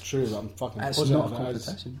true, but I'm fucking It's positive not a it is.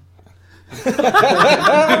 competition.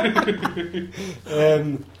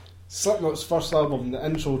 Slipknot's first album, the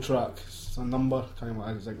intro track, it's a number, kind of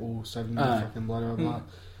like, it's like 07, fucking blah blah blah.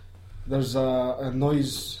 There's a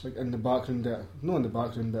noise like in the background, not in the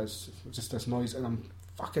background, but it's just this noise, and I'm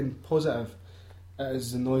fucking positive it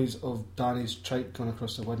is the noise of Danny's trike going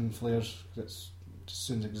across the wind flares. It just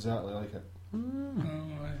sounds exactly like it. Oh,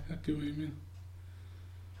 I get what you mean.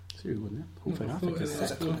 So you're going there. Hopefully I I thought think it it's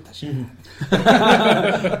was a competition.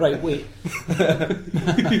 Right, wait.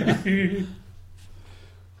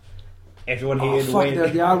 Everyone Oh, hated fuck, Wendy.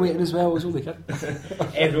 they are waiting as well. I was only kidding.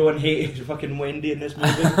 Everyone hated fucking Wendy in this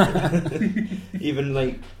movie. Even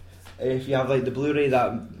like if you have like the Blu-ray,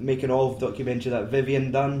 that making of documentary that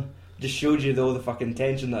Vivian done, just showed you though the fucking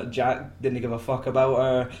tension that Jack didn't give a fuck about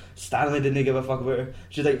her, Stanley didn't give a fuck about her.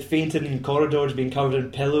 She's like fainting in corridors, being covered in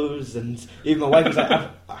pillows, and even my wife was like,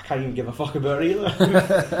 I can't even give a fuck about her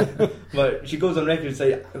either. But she goes on record and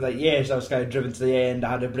say like, yes, I was kind of driven to the end. I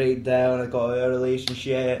had a breakdown. I got a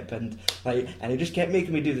relationship, and he just kept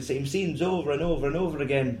making me do the same scenes over and over and over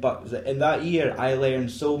again. But in that year, I learned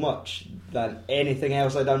so much than anything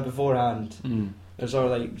else I'd done beforehand. It's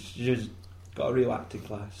sort of like she just got a real acting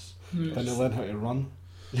class. And they learn how to run.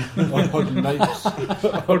 or knives.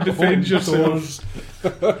 Or defend yourself.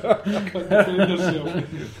 Defend yourself.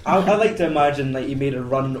 I like to imagine like he made a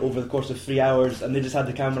run over the course of 3 hours, and they just had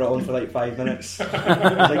the camera on for like 5 minutes.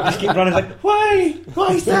 Like just keep running. Like why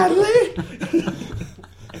Stanley?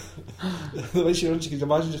 The way she runs, you can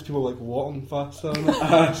imagine just people like walking faster. And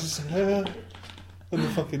just, in the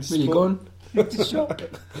fucking Where you spot. going?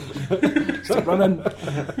 Stop running.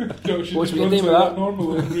 No, she What's just your runs name with like that?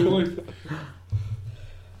 normally in real life.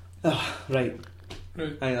 Right. Right. I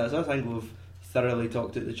think that's us. I think we've thoroughly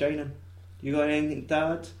talked at the China. You got anything to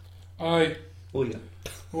add? Aye. Oh yeah.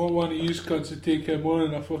 I want one of you cunts to take him on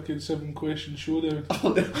in a fucking 7-question showdown.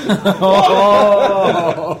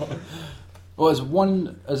 Oh, is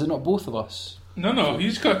one? Is it not both of us? No,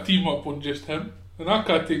 he's got to team up on just him. And I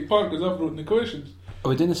can't take part because I've written the questions. Are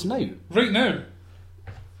we doing this now? Right now.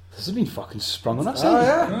 This has been fucking sprung on us. Oh, eh?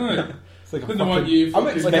 yeah. Aye. It's like a Didn't want you I'm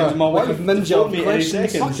fucking... like a Like a ninja me any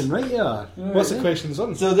questions. second. Fucking right, yeah. Aye. What's the questions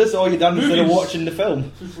on? So this is all you done instead of Movies. watching the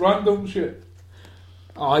film? Just random shit.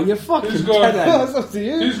 Oh, you're fucking Who's kidding. gone? That's up to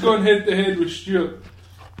you. Who's gone head to head with Stuart?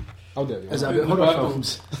 I'll do it. Is Yeah. it about horror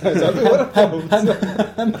films? I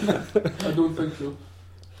don't think so.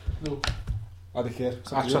 No. I don't care.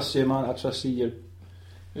 It's up I to you. trust you, man. I trust you.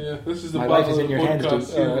 Yeah, this is the My battle life is of in the your hands,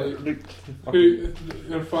 podcast. dude. here, like, who,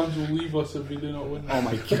 your fans will leave us if we do not win. Oh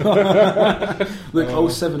my god. Look, all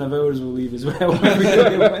 7 of ours will leave as well. Do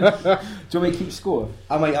you want me to keep score?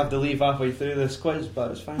 I might have to leave halfway through this quiz,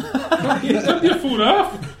 but it's fine. Turn your phone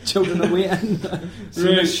off! Children are waiting. See,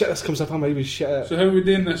 Right. this shit this comes up, I might be shit at. So how are we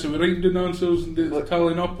doing this? Are we writing down answers and Look.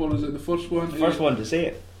 tallying up, or is it the first one? First one to say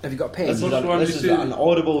it. Have you got a pen? This is, First one this to is say an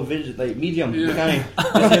audible vision, like medium. Yeah. Can I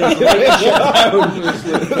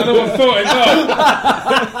never thought it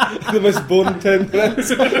up. The most boring 10 minutes.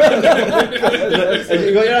 you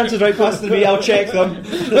got your answers right past me, I'll check them.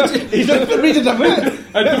 He's not even reading the book.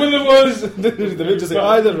 And the winner was... The book just like,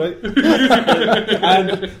 either, right? And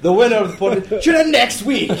the winner of the podcast, tune in next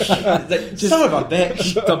week. Like, son of a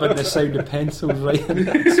bitch. Dubbing the sound of pencils writing.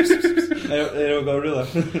 They don't got a ruler.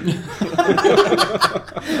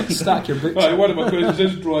 Stack your books. Right, one of my questions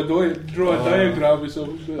is draw a diagram or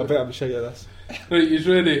something. I bet I'm shite at this. Right, you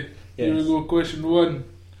ready? Here we Yes. go, question 1.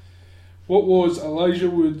 What was Elijah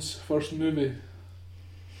Wood's first movie?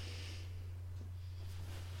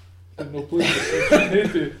 I've no clue.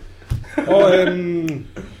 Oh,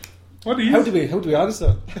 What do you... how do we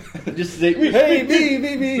answer? Just say, Hey,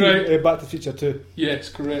 me. Right. Back to the Future 2. Yes,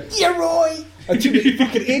 correct. Yeah, Roy! It took me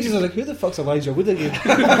fucking ages. I was like, who the fuck's Elijah Wood again? I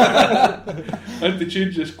had to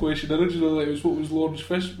change this question. Originally, it was what was Lawrence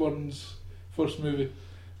Fishburne's first movie.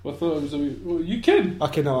 But I thought it was a wee... Well, you can. I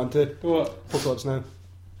can now on too. What? Apocalypse Now.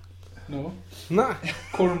 No. Nah,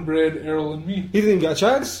 Cornbread, Earl and Me. he didn't even get a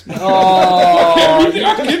chance. I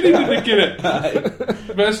didn't get it.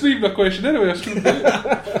 But I sleeved the question anyway. I sleeved it.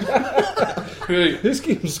 Right. Who's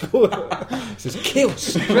keeping score? It says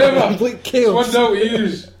chaos. Trevor, Complete it's chaos. 1 now to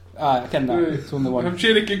use. I can that. Right. It's only one. I'm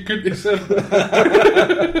sharing it good to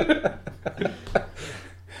 7.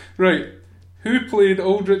 Right. Who played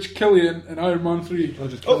Aldrich Killian in Iron Man 3? I'm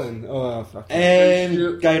just killing. Oh, fuck.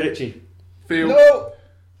 Guy Ritchie. Failed. No!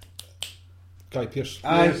 Guy Pearce.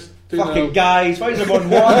 Yes, two Fucking now. guys. Why is there more than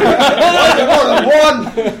one? Why is there more than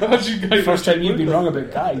one? How's you guys First time you've been wrong about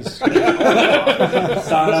guys. Son of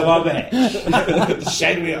a bitch.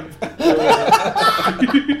 Shine me up.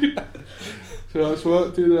 So that's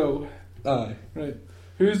what, 2 now. Aye. Right.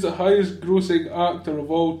 Who's the highest grossing actor of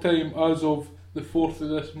all time as of the 4th of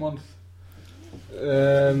this month?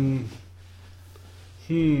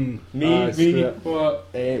 Me. screw it. What?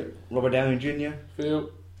 Robert Downey Jr. Fail.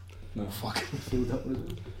 No. Fucking filled up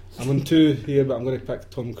with it. I'm on 2 here, but I'm going to pick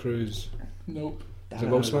Tom Cruise. Nope. Is it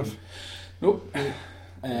Will Smith? Nope.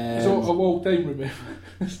 It's all, of all time, remember.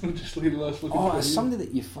 It's not just like the last looking Oh, for it's you. somebody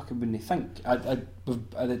that you fucking wouldn't think. I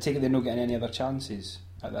take it they're not getting any other chances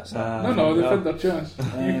at this. No, they've had their chance. You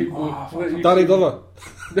can go. Let you Danny see. Glover.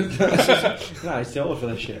 Nah, he's too old for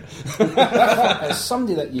this shit. It's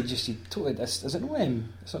somebody that you totally. Is it no?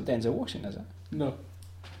 It's not Denzel Washington, is it? No.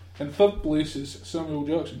 In 3rd place is Samuel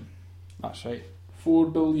Jackson. That's right.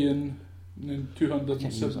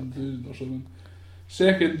 4,207,000 or something.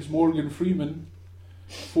 Second is Morgan Freeman.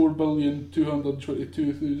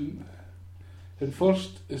 4,222,000. And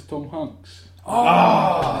first is Tom Hanks.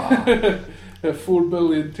 At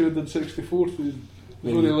 4,264,000.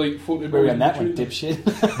 Where Only you- like 40 Where we million. in that one, between them.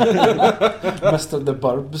 dipshit? Mr. The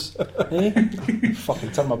Burbs. Eh?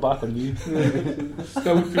 Fucking turn my back on you.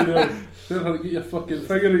 Still 2 now. Don't have to get your fucking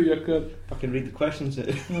finger in your cut. Fucking read the questions.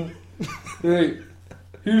 Right.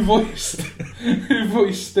 Who voiced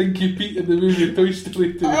Stinky Pete in the movie Toy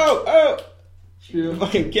Story 2? Oh! Yeah.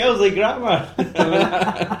 Fucking Kelsey Grammer.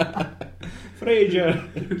 Fraser.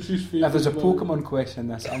 She's If there's a Pokemon question in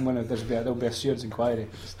this, there'll be a Stewards inquiry.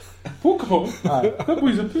 Pokemon? Aye. That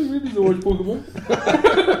boy's a poo. He doesn't watch Pokemon.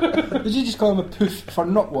 Did you just call him a poof for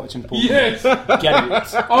not watching Pokemon? Yes! I've Get it.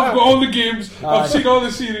 got all the games. Aye. I've seen all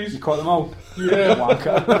the series. You caught them all. Yeah.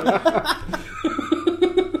 Wanker.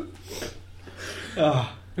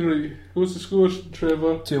 Right. What's the score,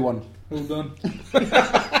 Trevor? 2-1. Well done.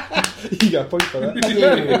 You get a point for that.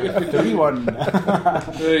 3-1.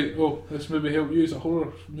 Right. Oh, this maybe help you. It's a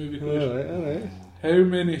horror movie question. Alright. How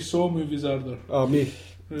many Saw movies are there? Oh, me.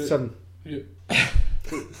 Right. 7. Yeah.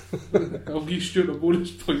 I'll give Stuart a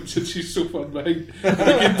bonus point since he's so far behind. I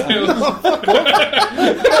can tell.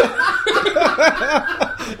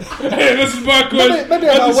 Hey, this is my question. Maybe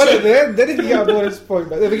I'll win at the end. Then he can get a bonus point.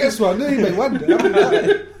 But if he gets one, I knew he might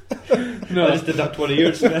win. No, I just deduct one of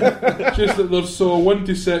yours. Smith. just that there's Saw 1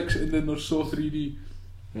 to 6 and then there's Saw 3D.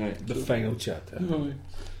 Right. The final chapter Oh,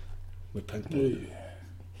 with Pink right. and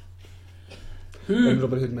Who?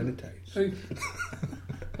 Robin Hood Men in Tights. Hey,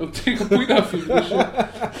 I'll take a point off you for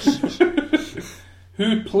this.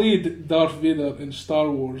 Who played Darth Vader in Star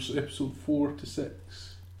Wars Episode 4 to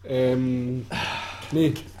 6?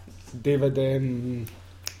 Me, David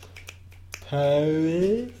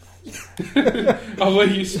Powell. I'll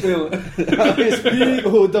let you spell it. It's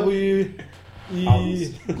P-O-W-E.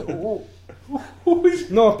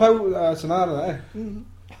 No, Powell, that's an R,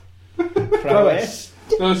 Prowess.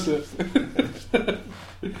 That's it.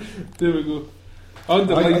 There we go.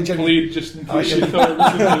 Underlined I played just in case you thought it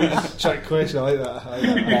was the police. Trick question, I like that. I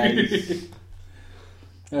like that. Nice.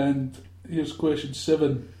 And here's question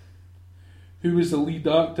 7. Who was the lead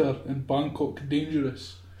actor in Bangkok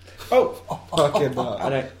Dangerous? Oh, Fucking that.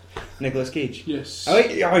 alright. Nicolas Cage. Yes. I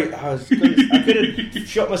could have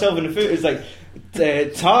shot myself in the foot. It's like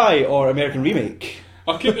Thai or American remake.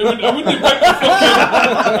 I wouldn't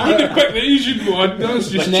have picked the Asian one. That's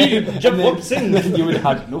just cheating. Jump up, sing. You would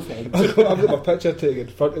have had no friends. I've got my picture taken in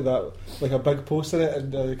front of that, like a big poster in it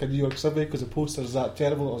in like a New York subway because the poster's that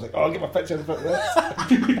terrible. I was like, oh, I'll get my picture in front of this.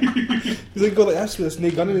 He's like, go like this with a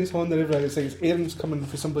snake gun in his hand and everything. It's like his Aaron's coming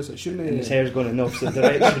from someplace that's shooting And his it. hair's going in the opposite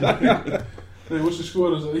direction. Right, what's the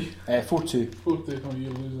score? Is it 4-2. 40? Oh, you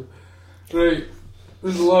loser. Right,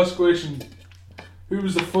 this is the last question. Who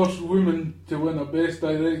was the first woman to win a Best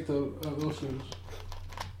Director at the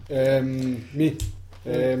Oscars? Me.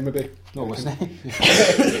 Maybe. No, wasn't it?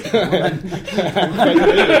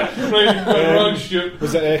 Right, you went wrong, Stuart.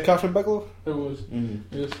 Was it Catherine Bigelow? It was.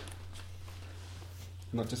 Yes.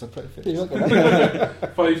 Not just a pretty face.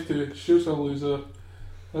 5-2. Stuart's a loser.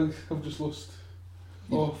 I've just lost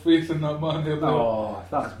all faith in that man here. Oh,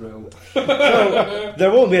 that's brutal.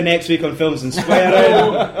 There won't be a next week on Films and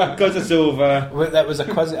Swearing because it's over. Well, that was a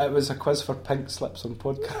quiz. It was a quiz for pink slips on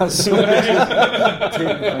podcasts. So take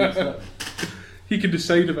the pink slip. He can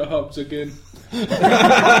decide if it happens again. Do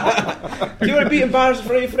you want to be embarrassed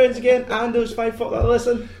for your friends again and those 5 folk that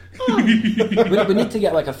listen? we need to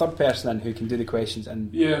get like a third person in who can do the questions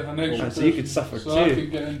and Yeah, an extra So you person. could suffer So I too.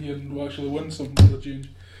 could get in here and actually win something for the change.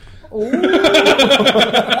 We're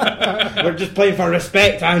just playing for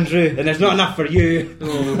respect, Andrew, and there's not enough for you.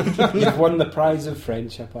 you've won the prize of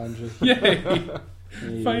friendship, Andrew. Yay!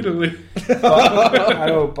 Finally. But, I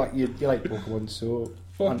know, but you like Pokemon, so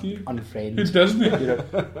Fuck you. Who unfriend. doesn't it? You know.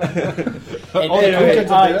 Anyway,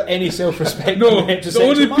 any self-respect. No, the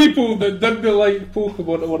only people that didn't like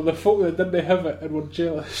Pokemon were the folk that didn't have it and were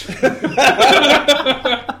jealous.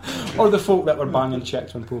 or the folk that were banging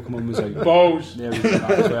chicks when Pokemon was out. Balls. There we go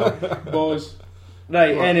that as well. Balls.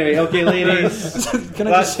 Right, anyway, okay, ladies. Can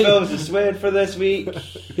I That's just say, Films and Swearing for this week.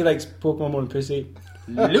 he likes Pokemon more than pussy.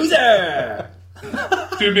 Loser.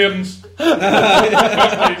 2 maidens.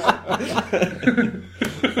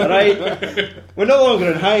 Alright, we're no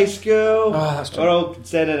longer in high school. That's true. We're all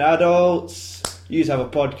consenting adults. You have a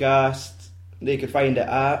podcast. They can find it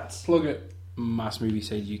at. Plug it.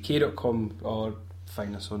 massmoviesideuk.com or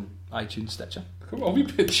find us on iTunes, Stitcher. Come on, we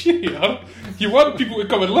pitch here. You want people to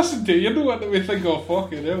come and listen to you. You don't want them to think, oh,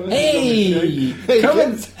 fucking hell. this is gonna be shite. Hey, come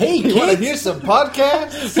in. Hey, You want to hear kids. some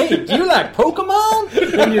podcasts? Hey, do you like Pokemon?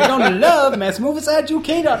 Then you're gonna love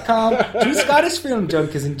massmoviesideuk.com. 2 Scottish film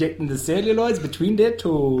junkies injecting the celluloids between their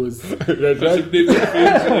toes. That's a name of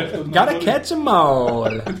the Gotta catch 'em all.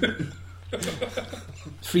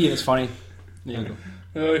 Free and it's funny. There you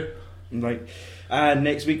go. Aye. Right. And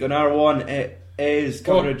next week on R1 it is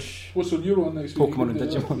coverage. What's on your one next week? Pokemon and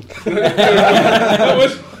Digimon. That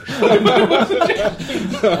was.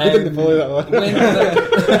 I didn't follow that one.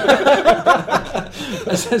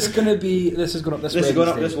 This is going up this This is Wednesday. going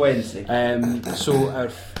up this Wednesday. So our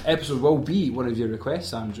episode will be one of your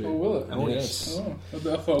requests, Andrew. Oh, will it? Oh, yes. Oh, I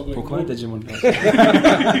thought about Pokemon and it. Digimon.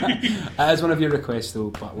 It is one of your requests, though,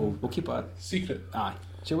 but we'll keep it. Secret. Aye.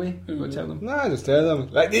 Shall we? Go tell them. Nah, just tell them.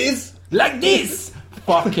 Like these. Like this!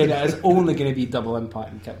 Fucking, it is only going to be Double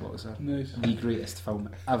Impact and Kickboxer. Nice. The greatest film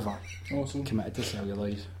ever Awesome. committed to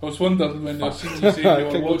celluloid. I was wondering when I seen you say you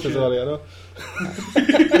were Kickboxers watching. are, I know.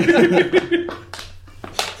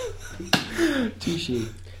 Touche.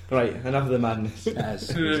 Right, enough of the madness. It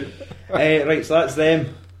is. Right. Right, so that's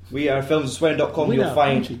them. We are filmsandswearing.com. We You'll are,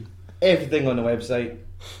 find aren't you? everything on the website.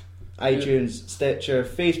 iTunes, Stitcher,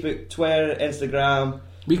 Facebook, Twitter, Instagram.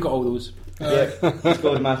 We've got all those. Yeah, just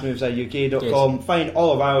go to massmovesideuk.com. Find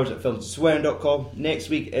all of ours at filmswearing.com. Next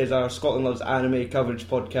week is our Scotland Loves Anime coverage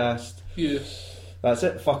podcast. Yes. That's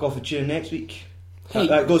it. Fuck off and tune in next week. Hey.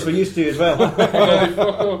 That goes for you two as well. Aye,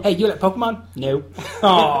 fuck off. Hey, you like Pokemon? No.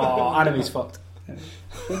 Oh, anime's fucked.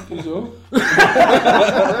 Fuck is all.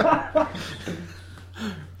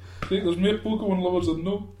 Think there's more Pokemon lovers than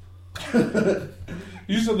no.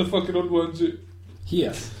 These are the fucking odd ones that...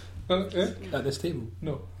 Here, Eh? at this table.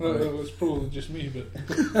 No, that's probably just me, but...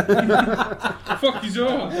 Fuck is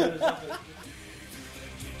all.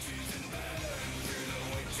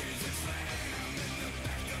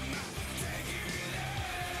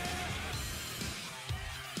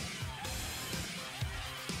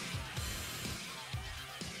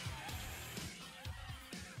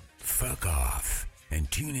 Fuck off and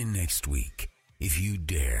tune in next week if you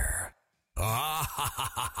dare.